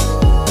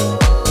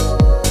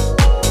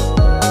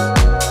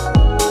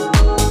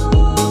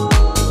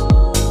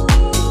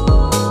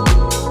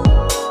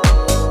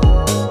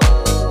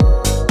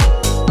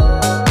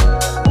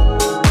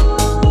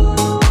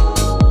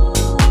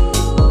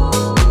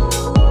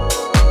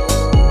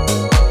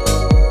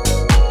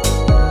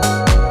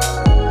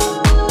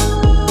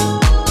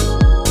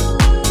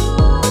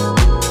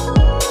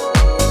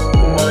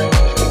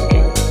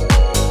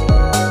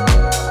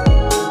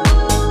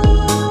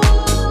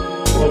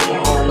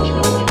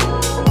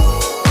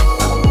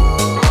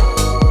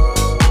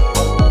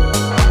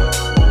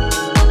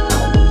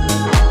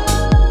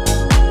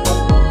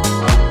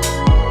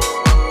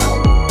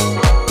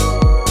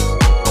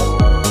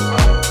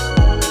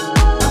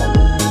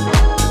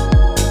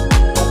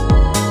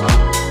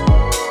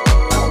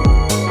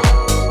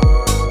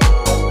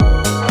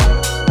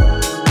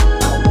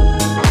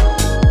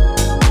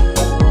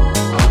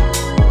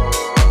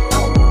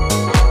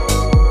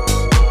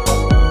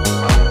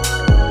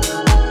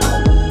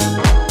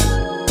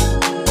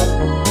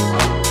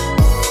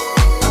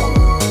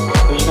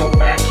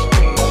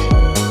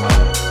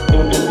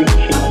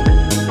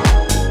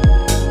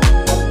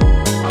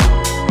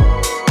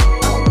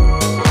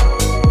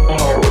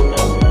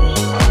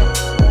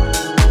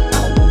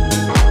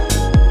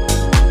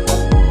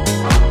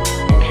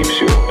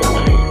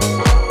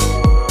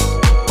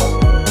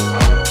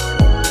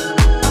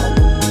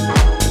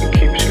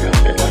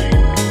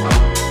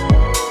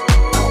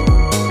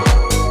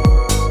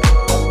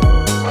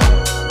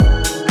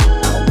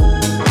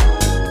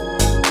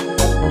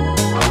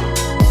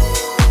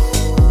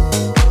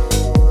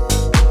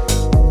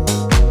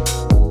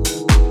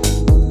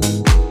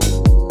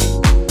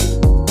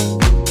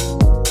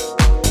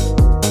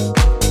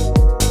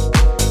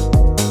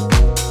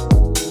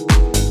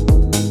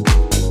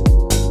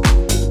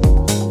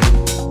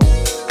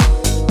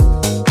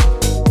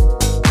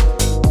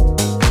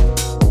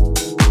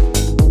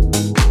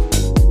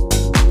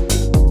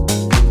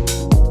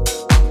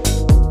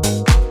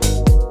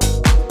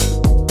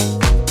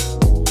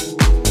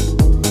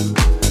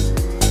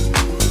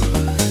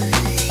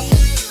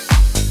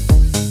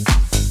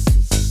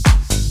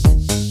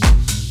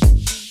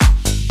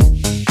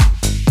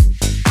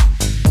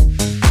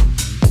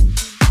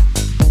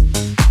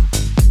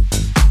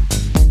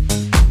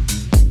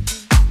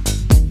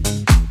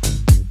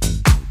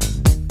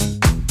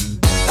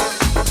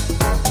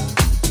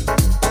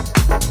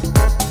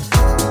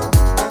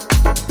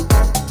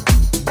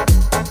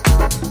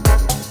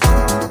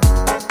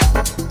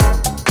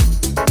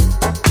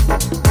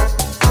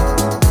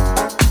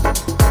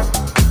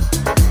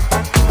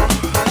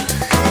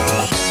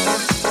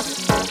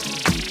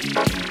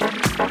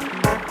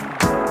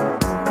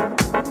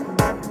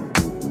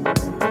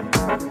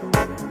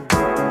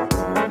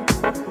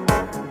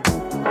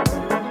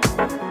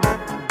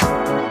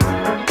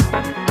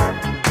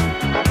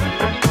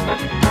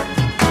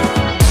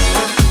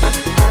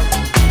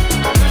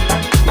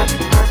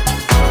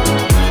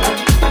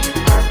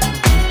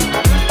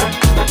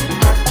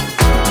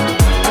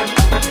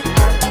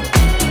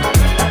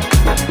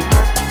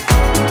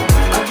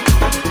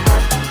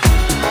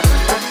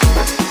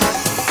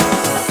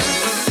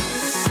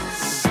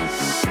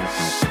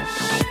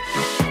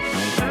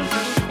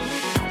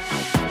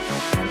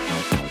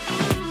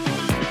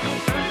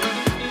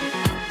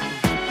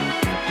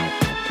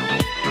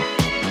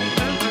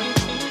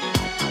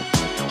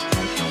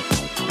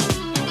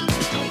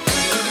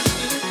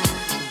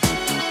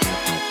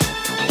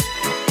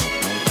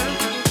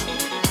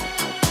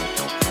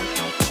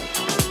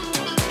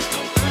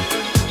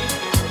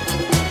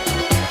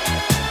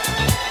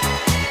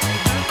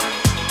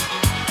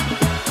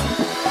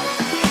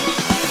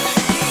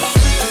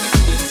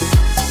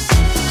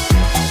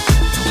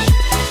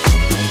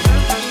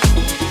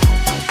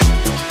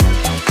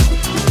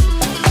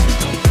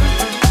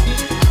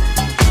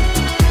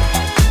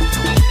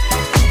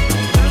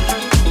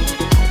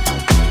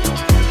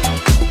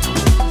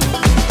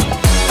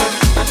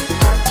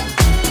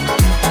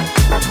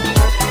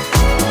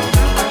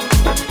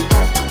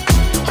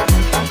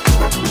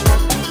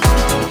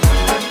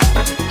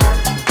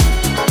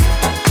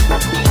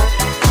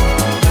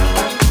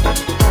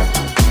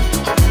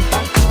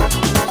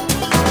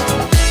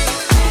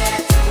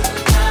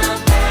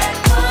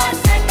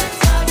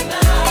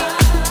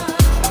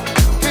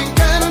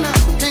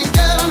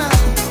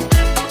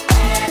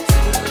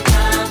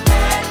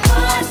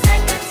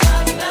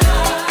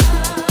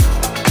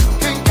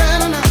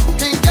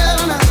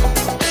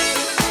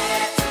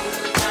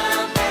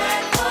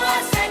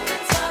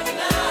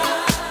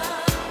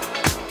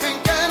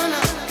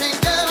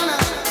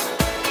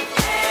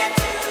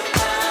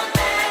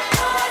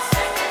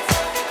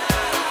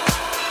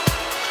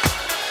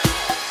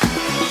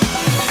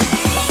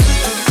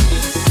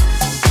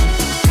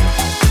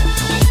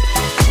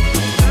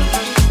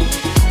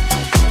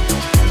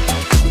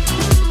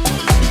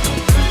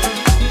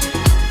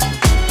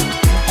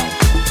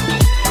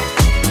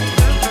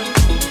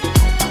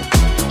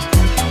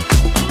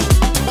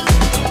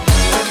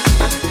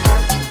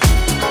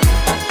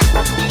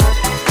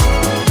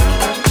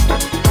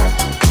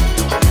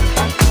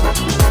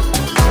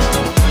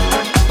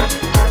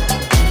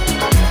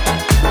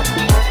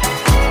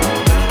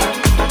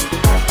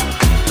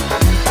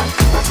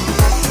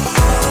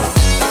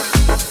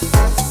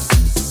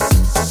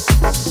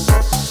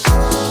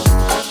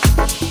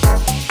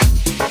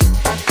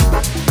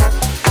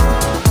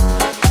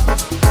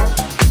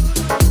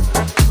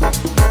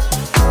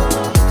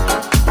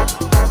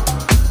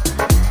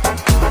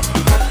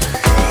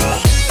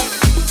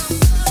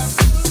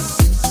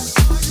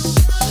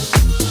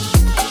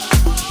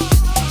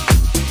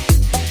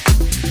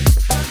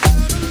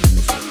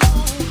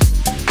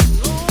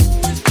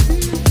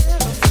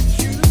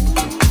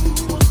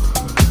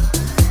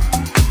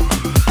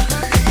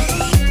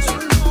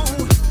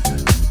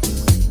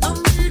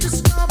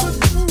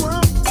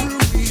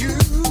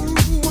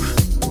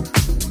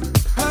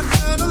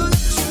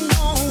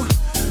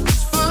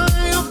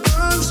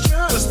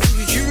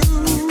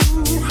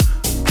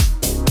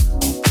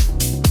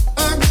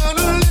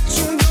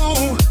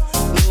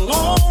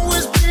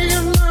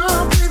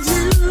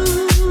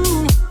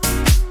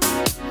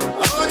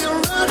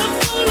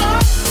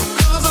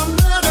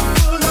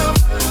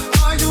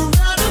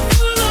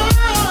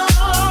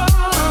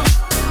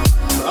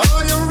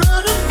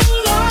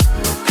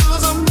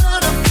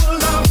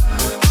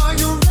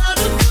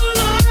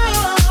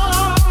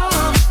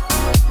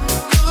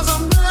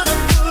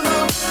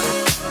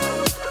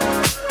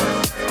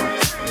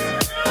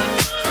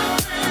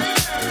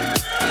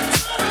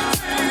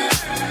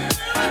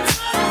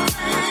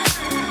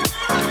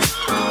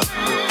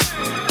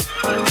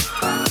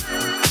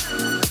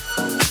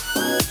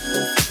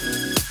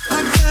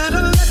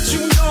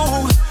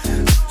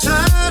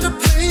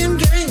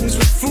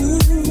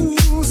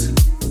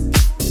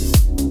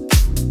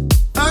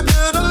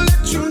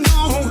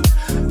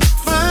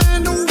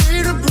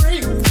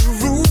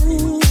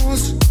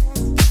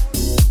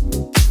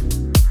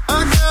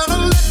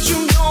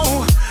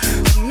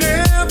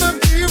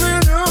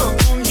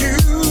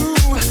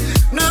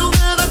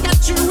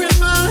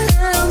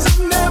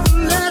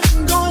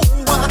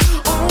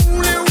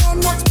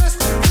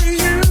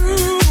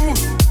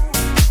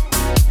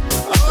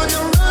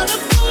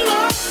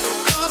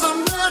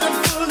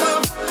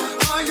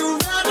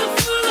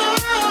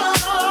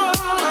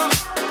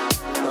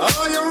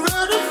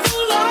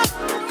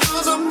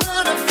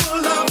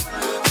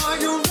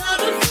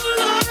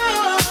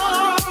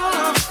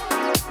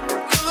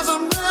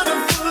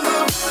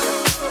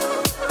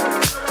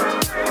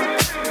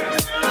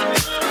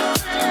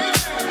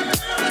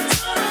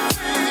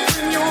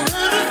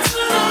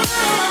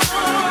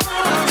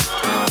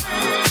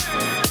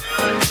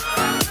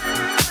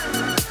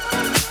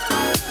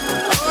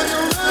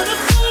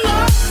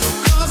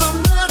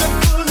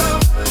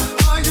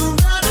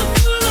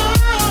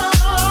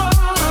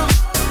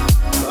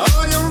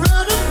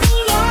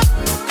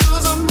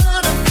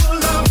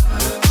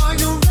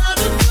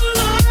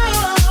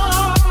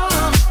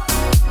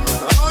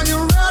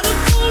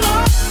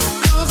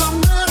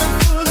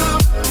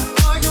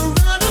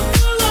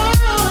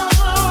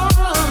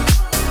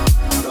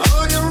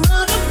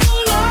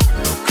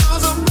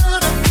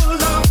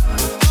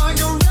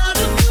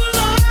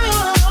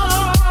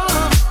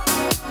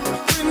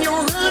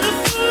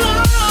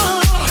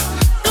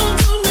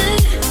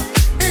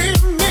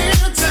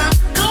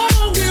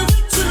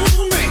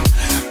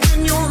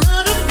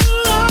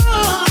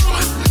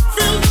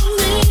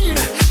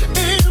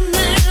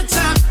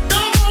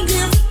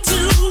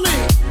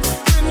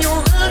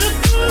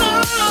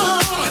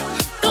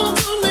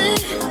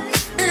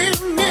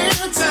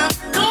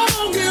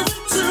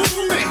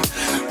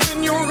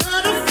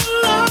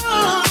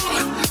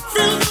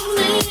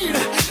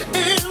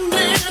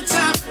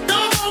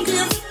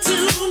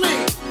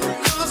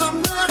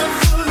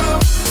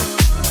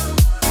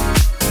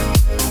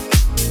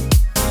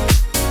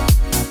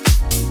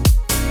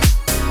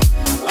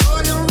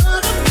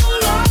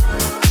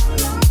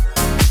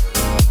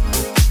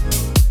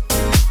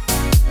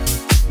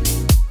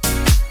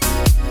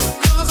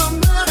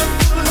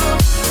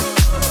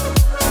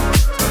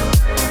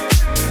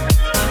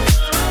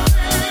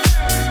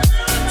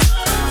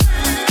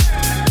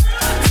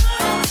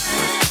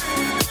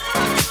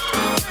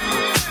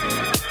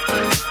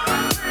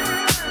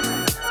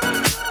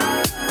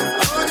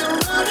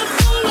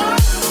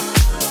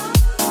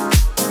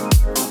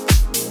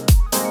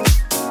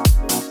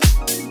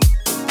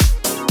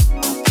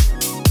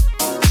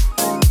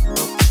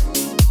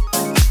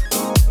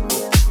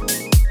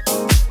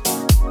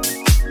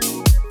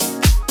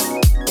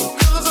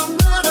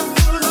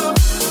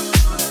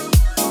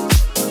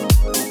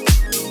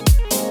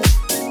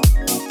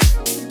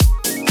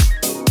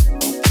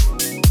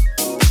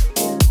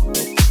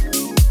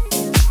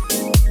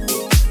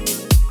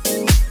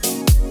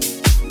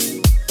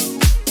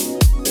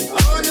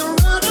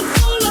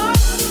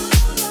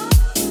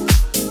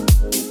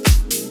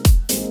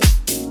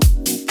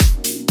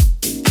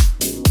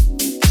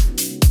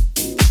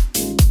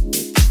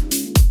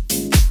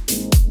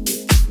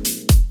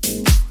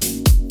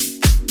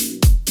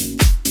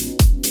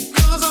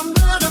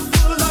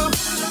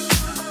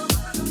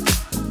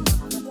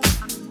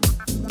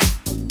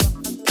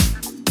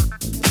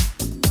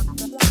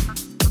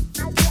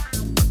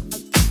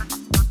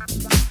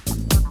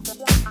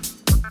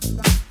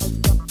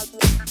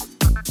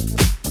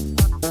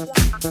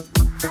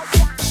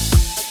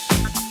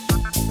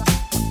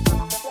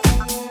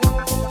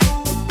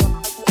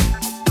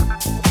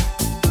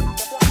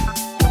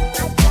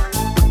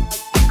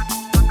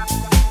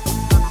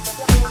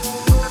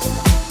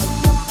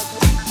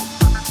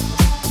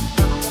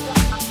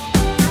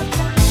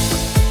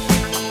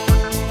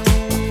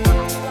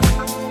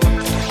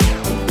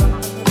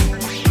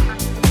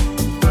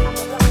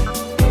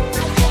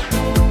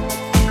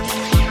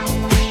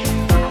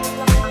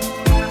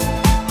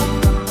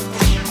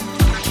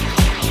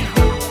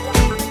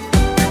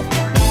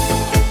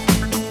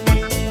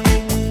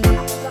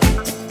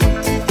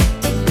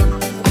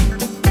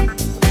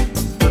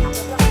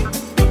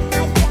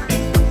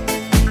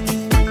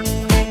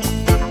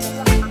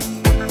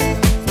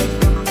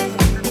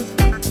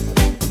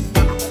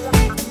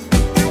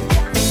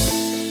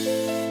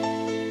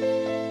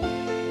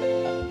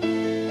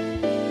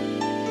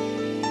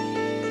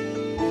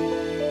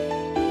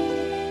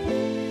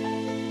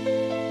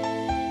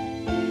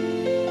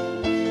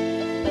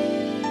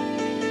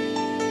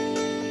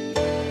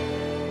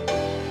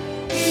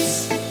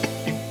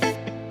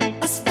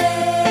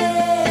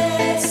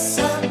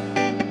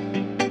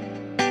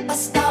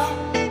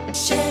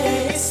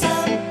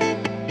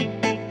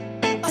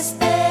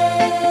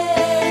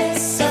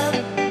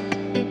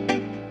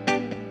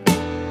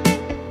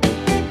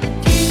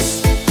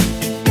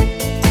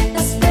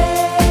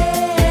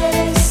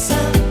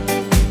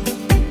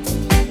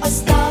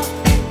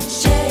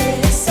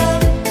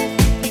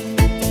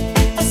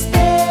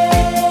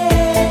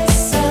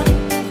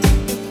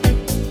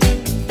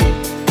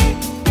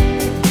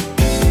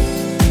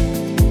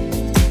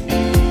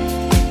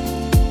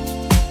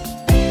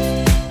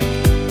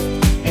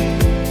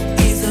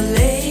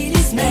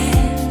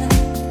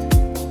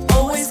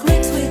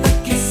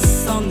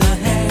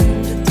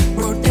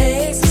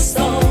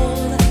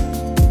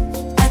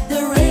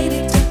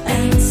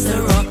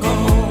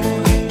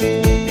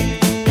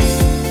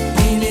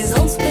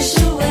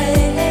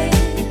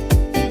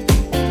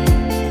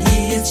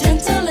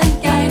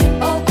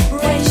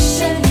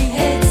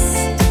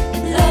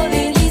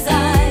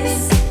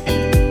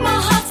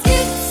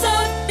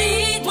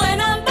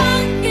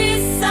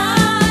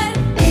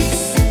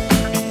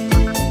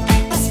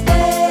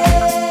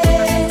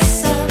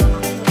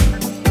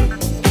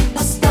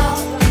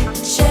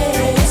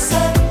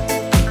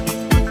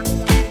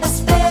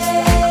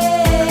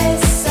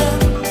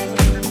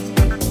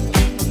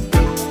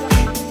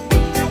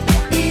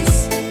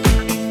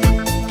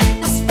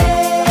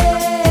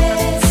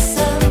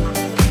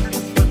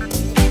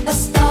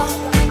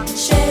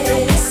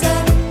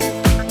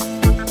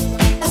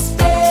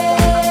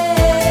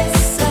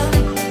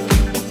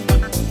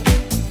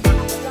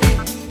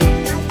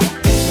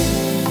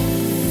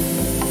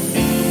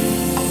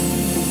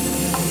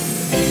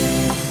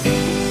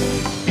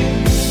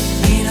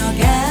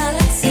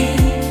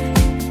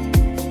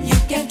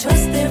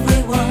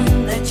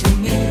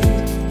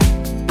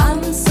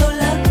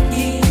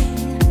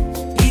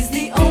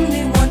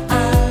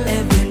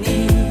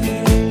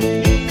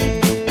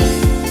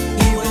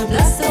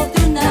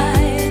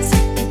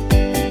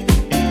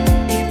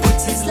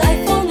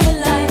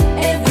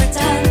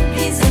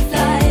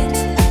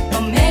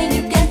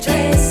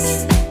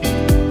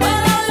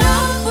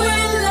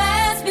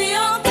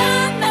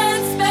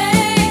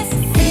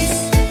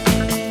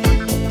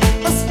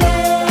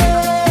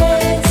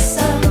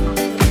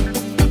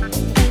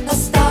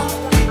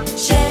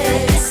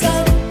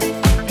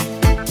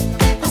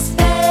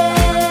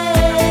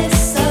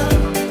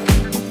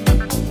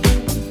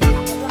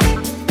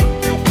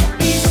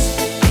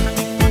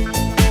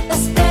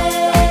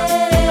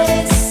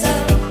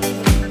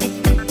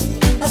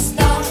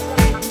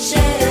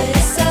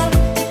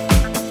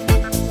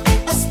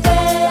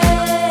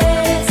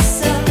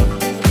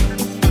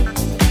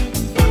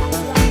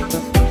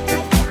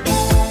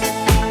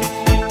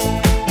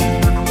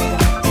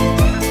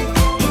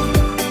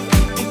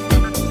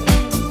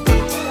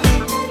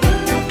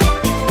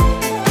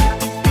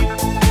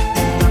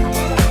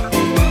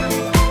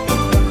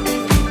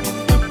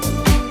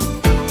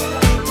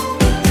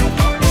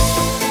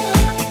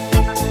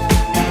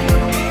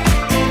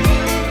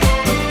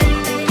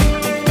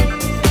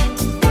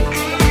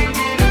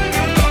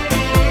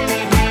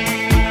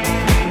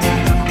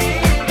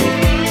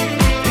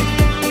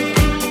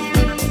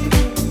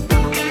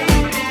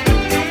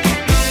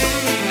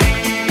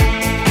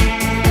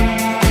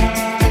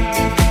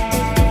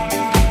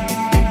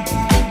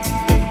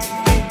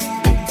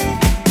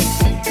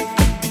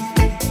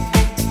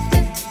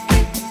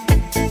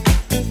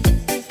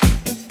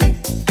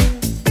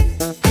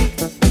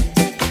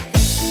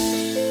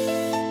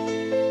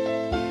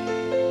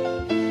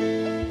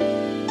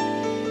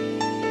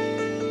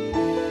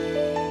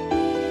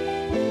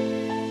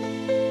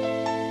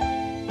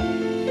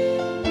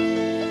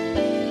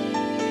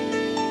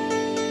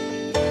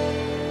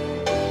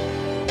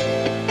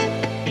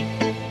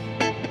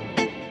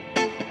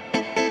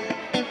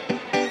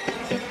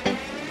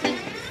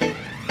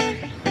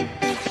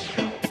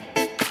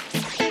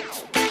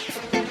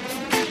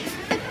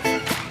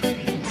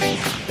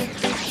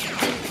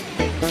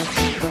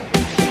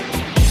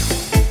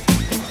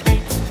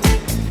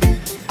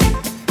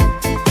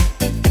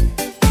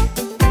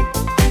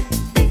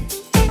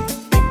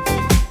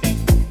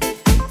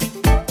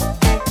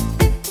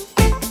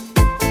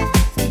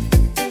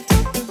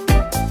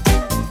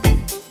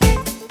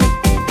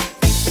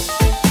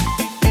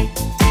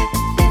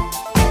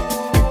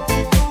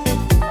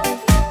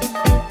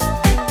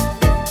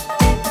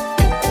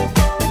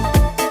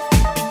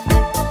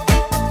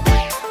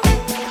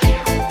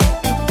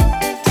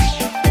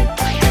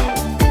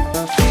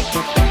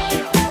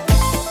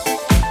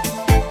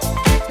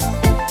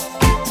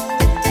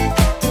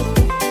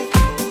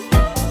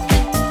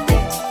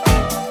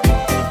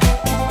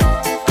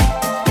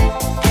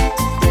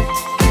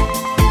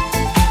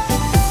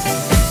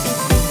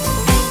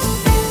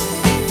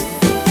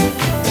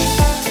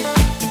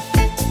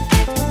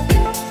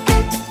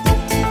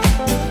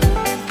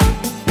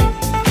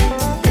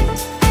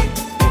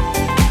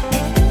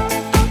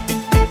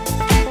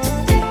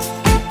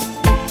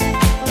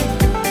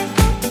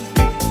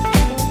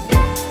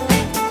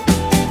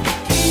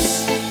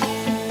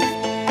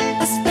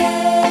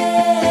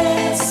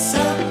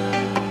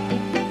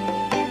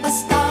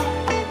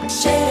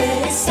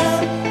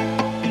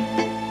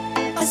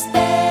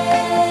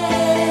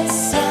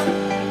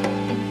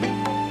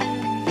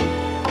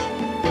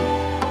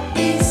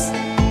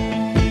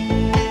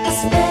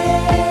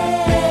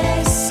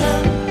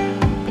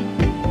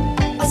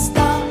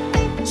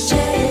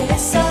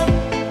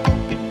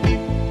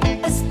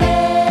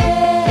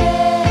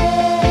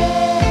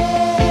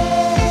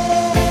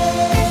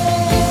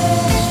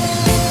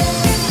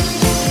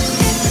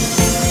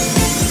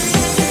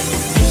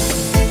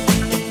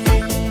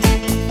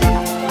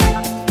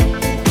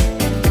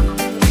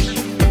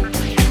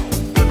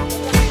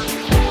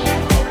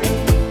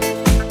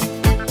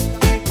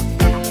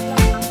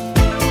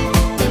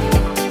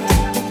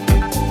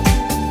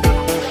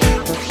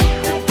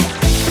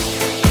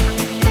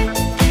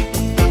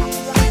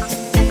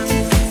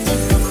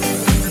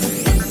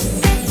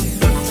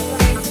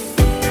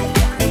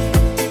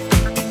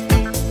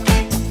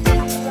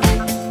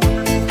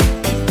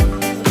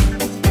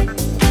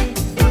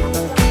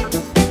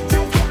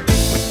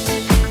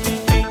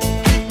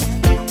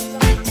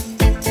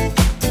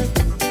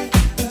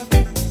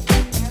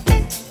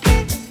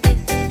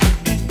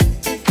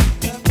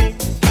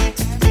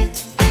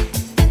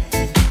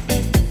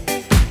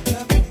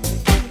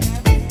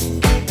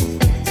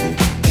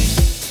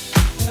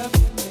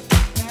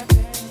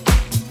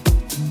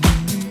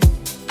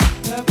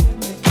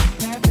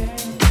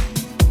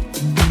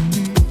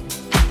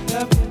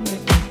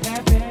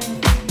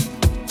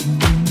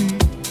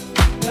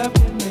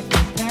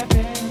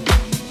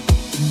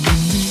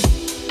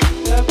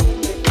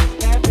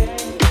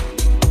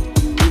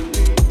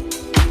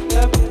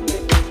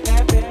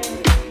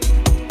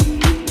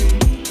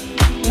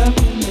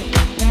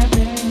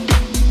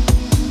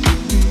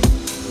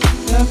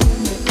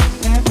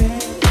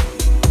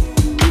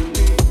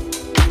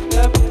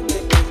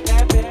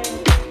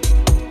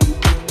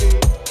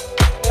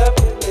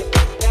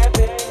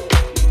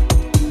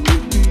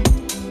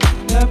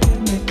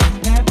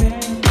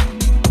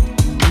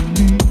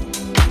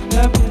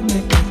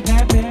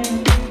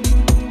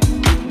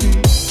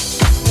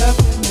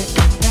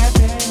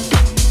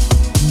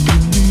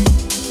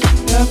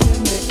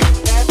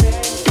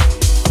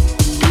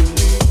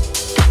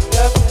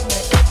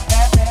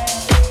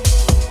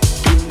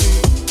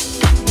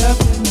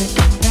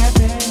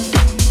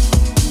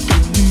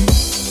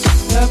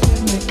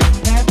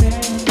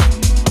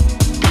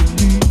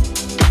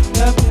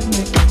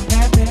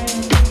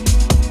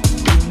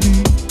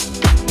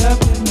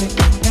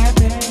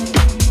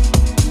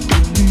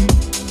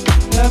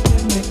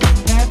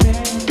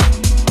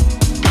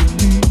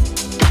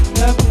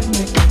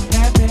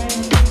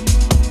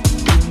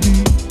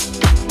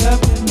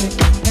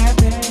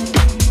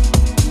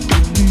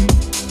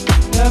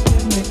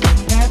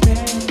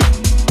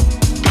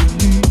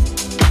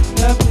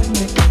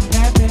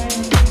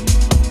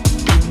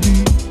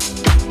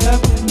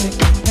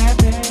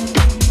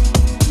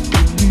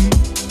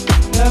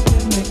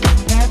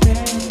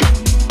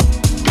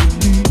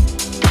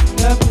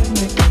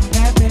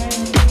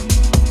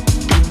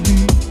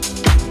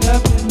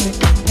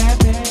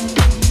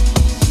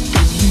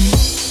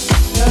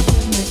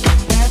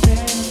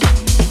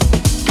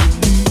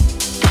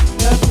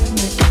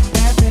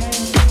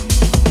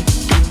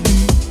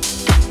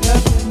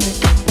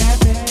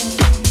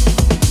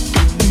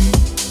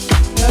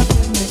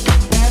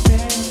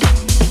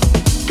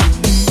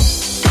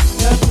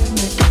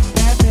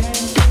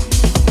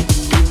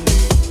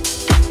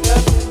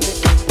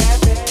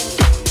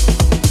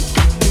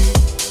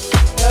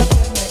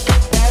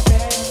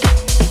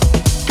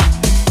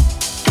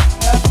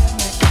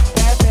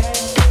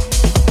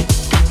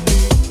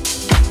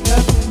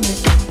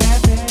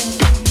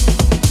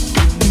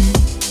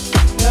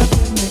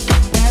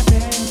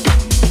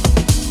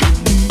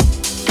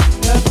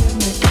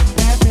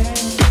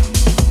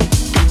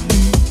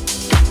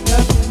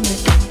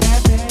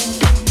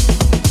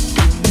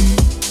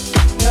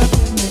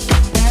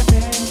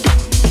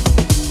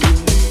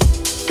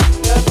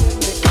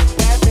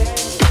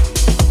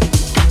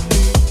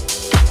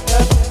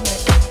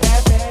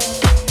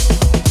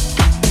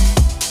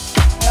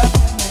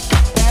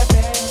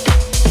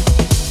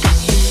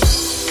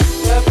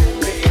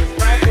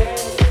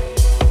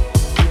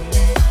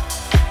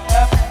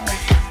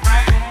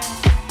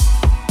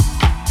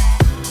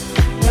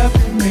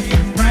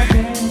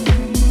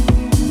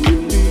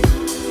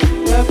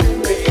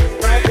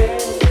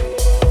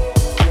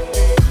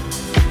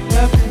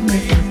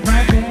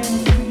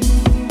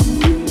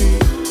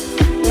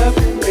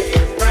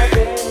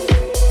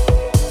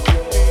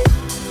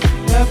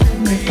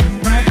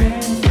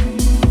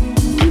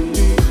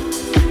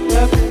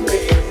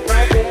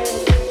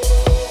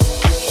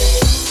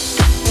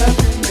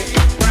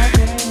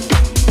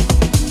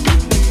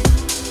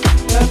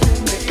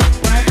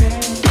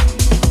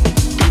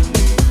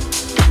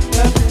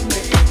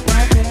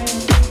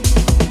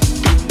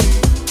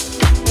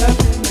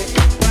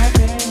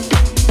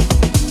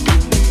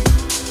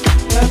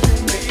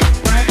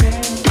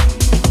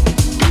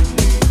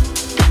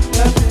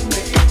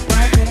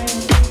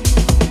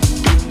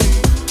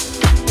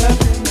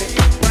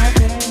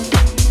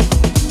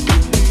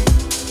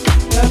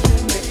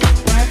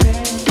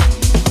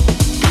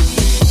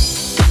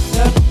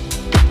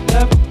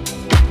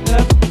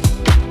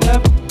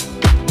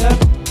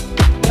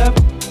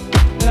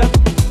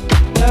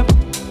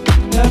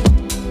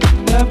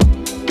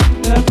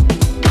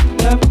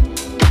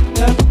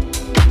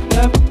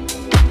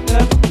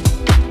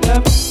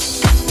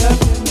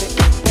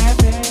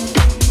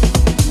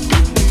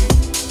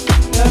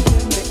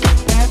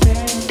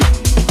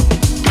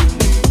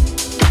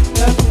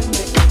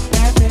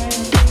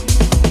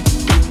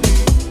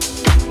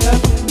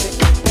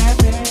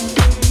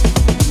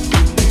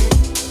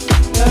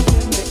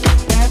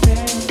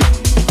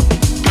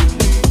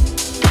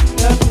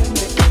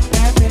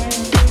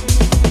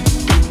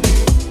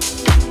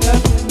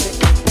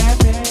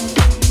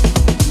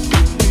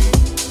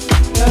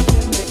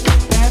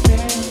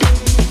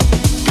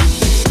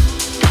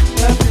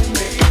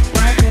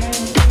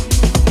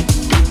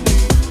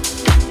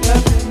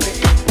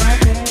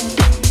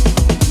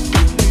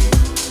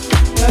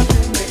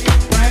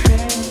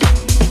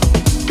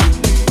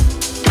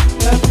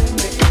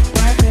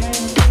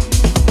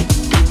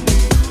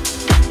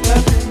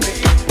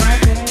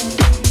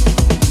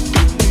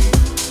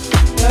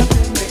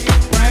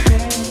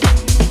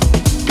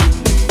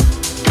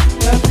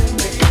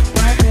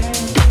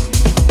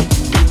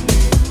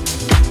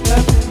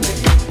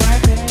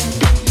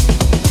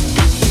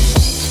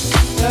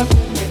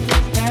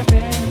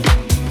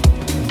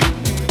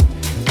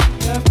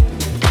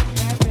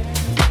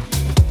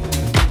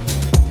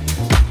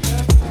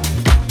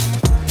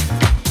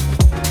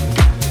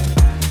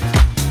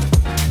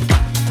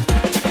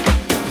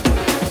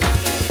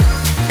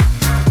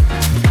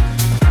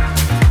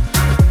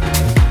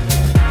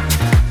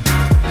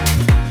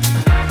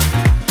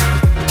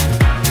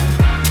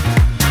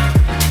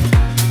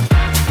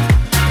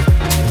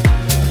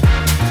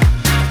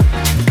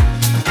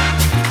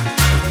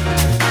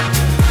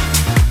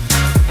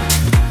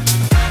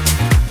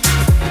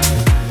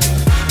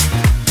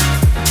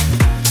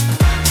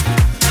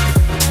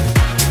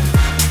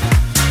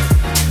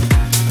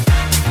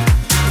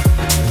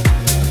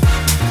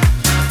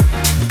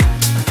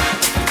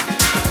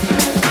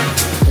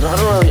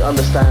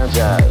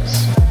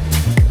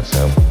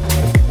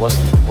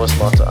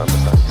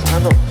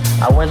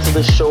 I went to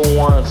the show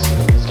once,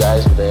 and these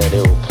guys were there, they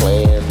were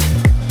playing,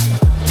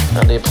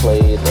 and they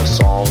played the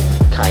song,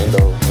 kind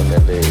of, and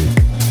then they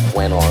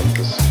went on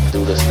to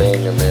do this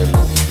thing, and then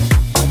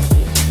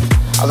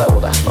I was like, well,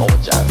 that's not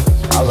what jazz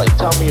is. I was like,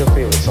 tell me your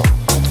favorite song.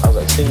 I was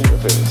like, sing me your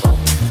favorite song.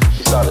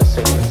 She started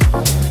singing it. I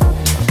was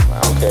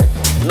like, okay.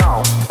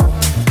 Now,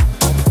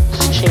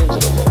 just change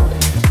it a little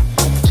bit.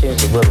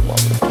 Change the rhythm of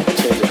it.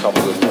 Change a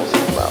couple of notes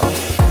about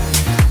it.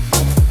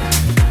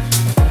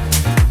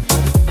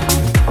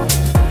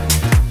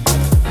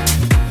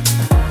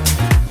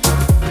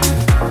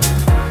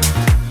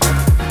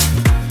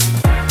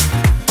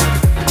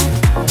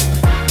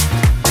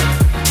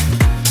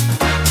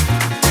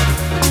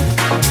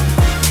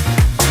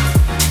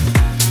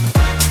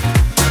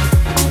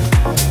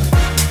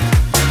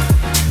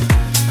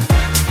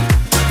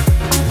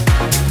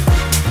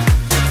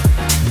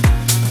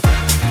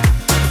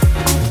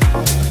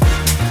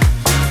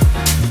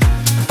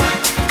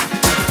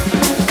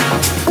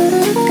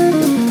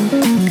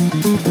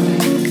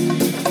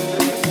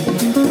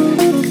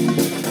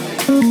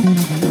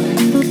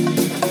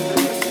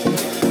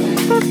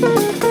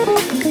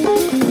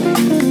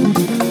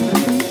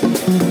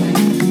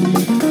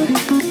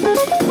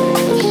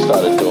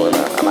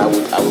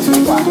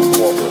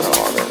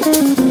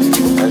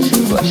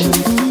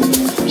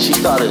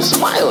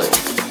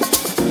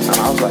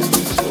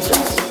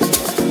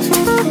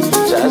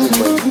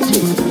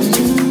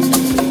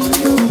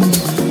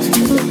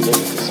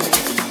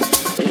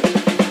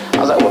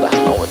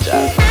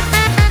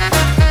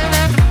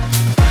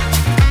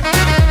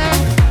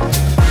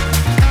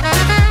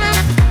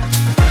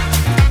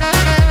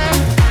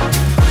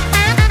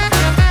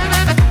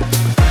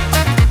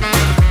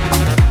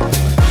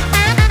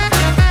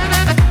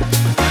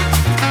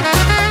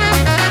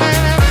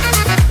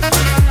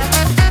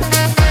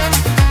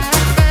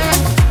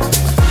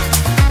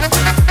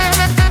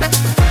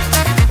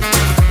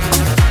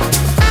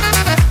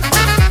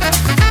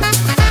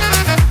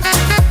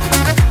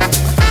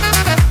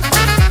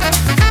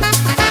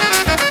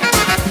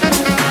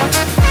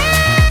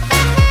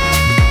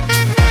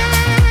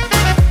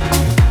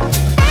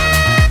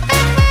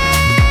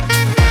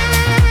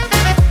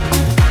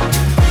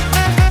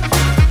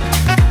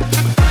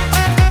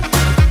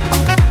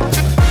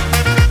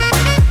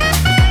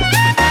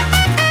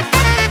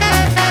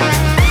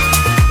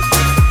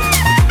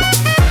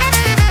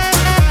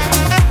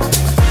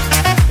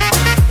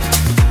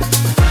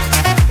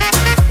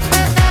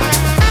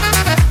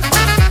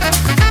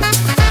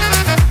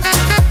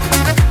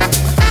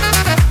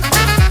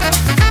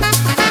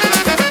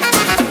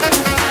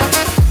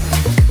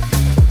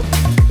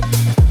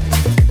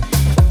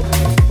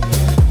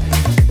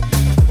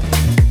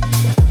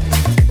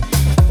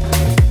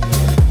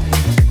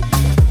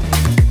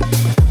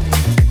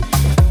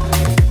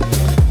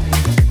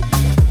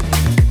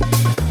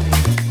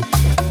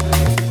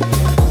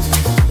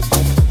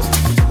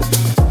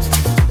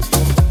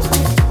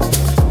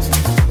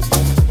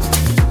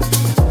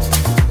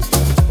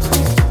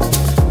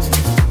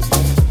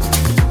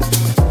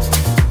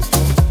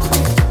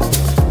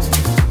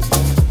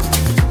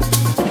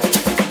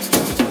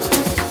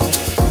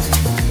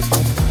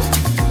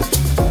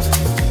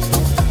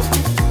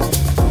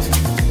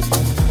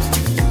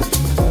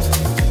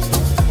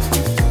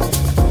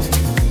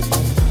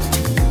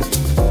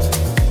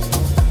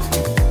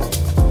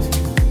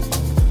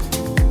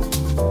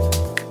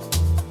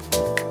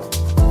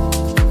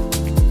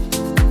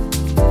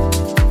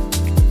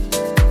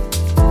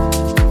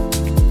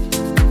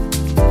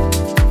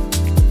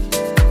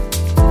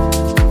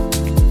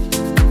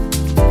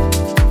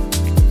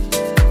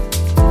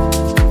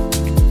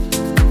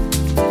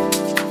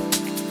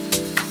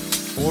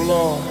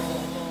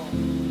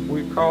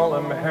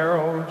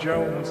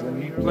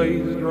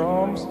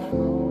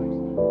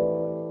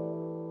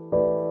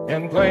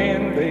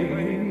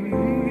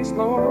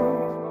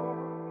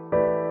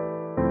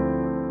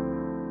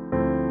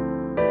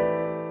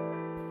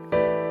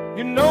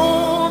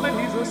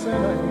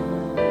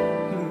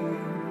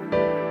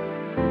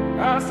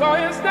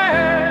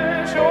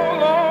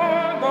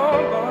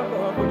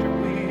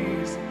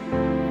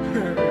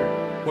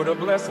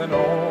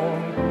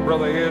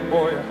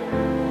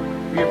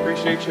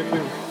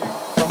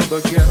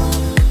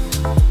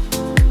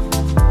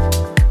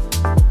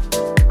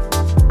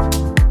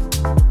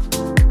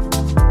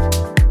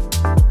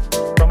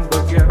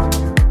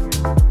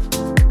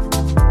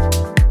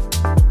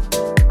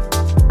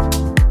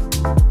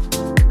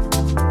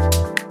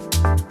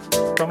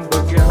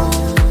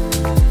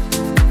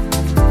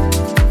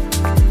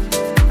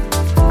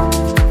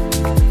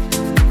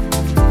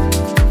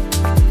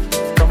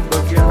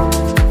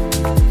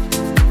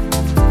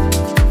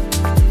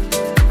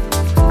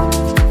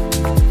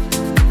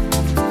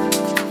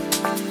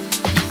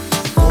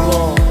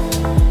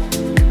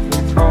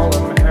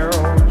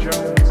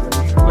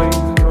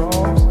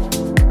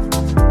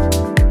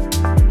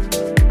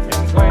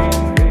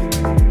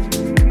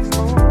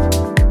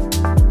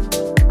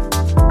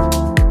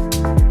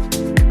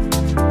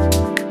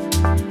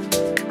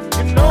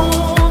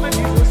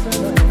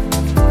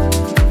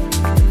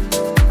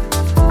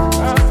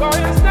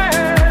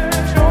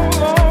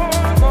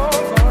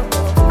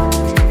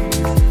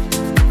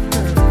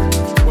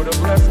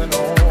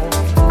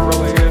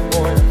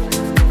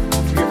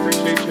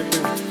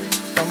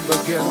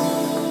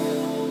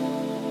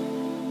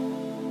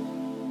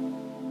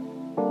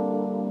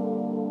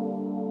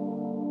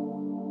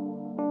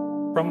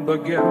 from the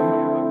ghetto.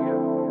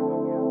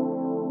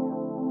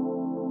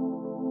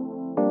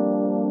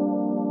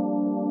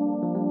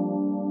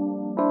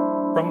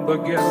 From the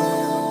ghetto.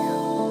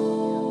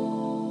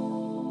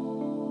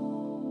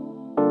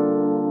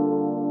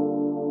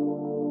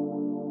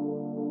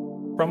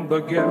 From the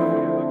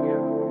ghetto.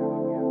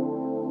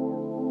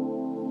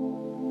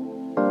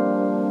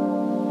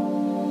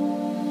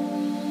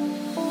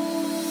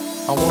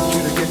 I want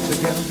you to get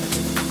together.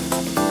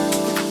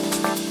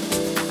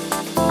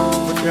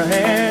 Put your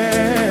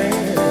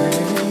hands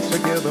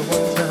together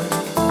one time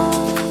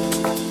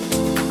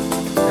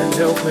and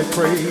help me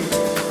pray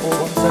for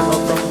one sinner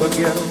from the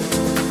ghetto.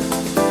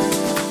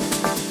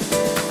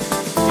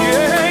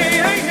 Yeah.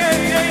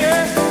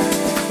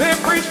 They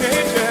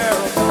appreciate you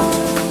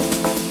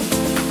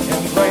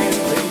and playing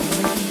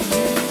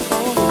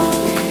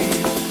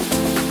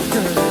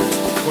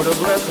with a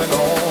blessing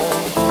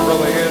on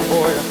brother and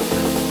boy.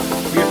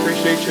 We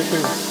appreciate you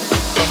too.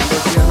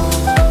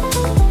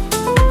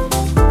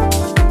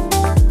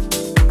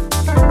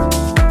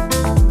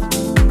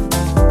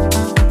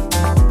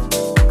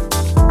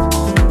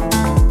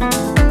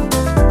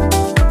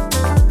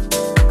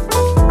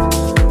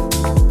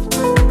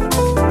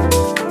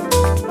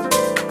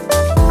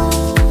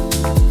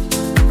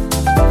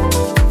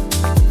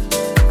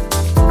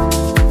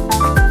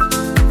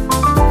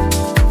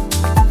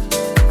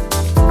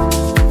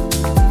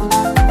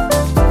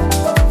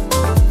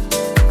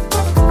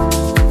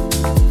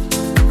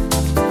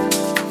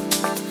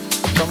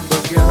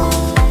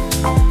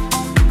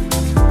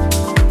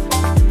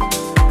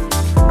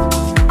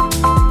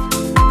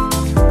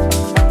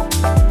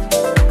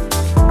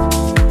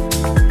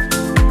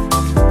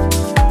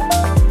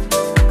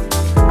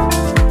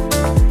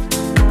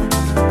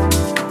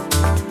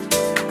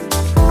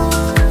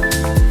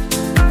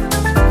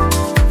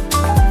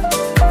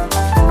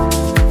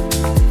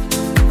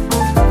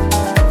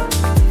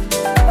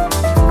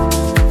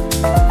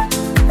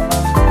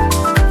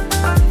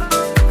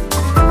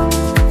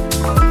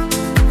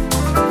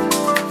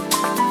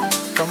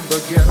 From the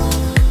ghetto.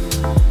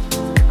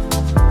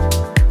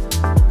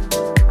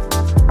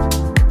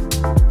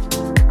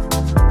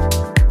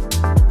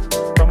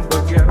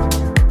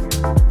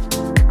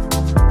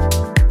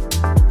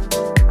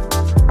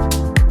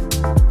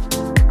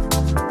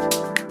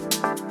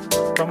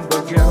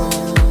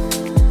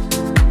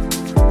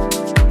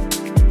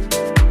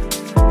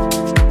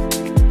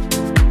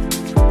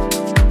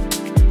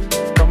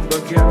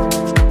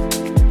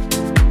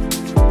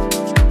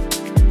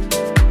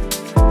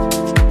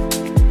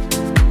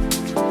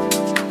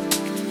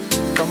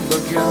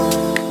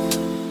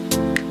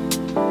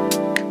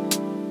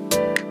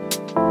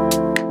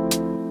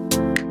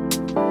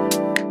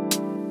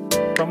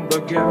 From the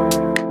ghetto.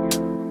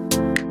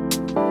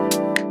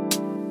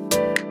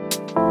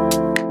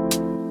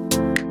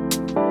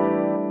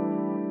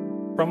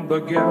 From the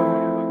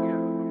ghetto.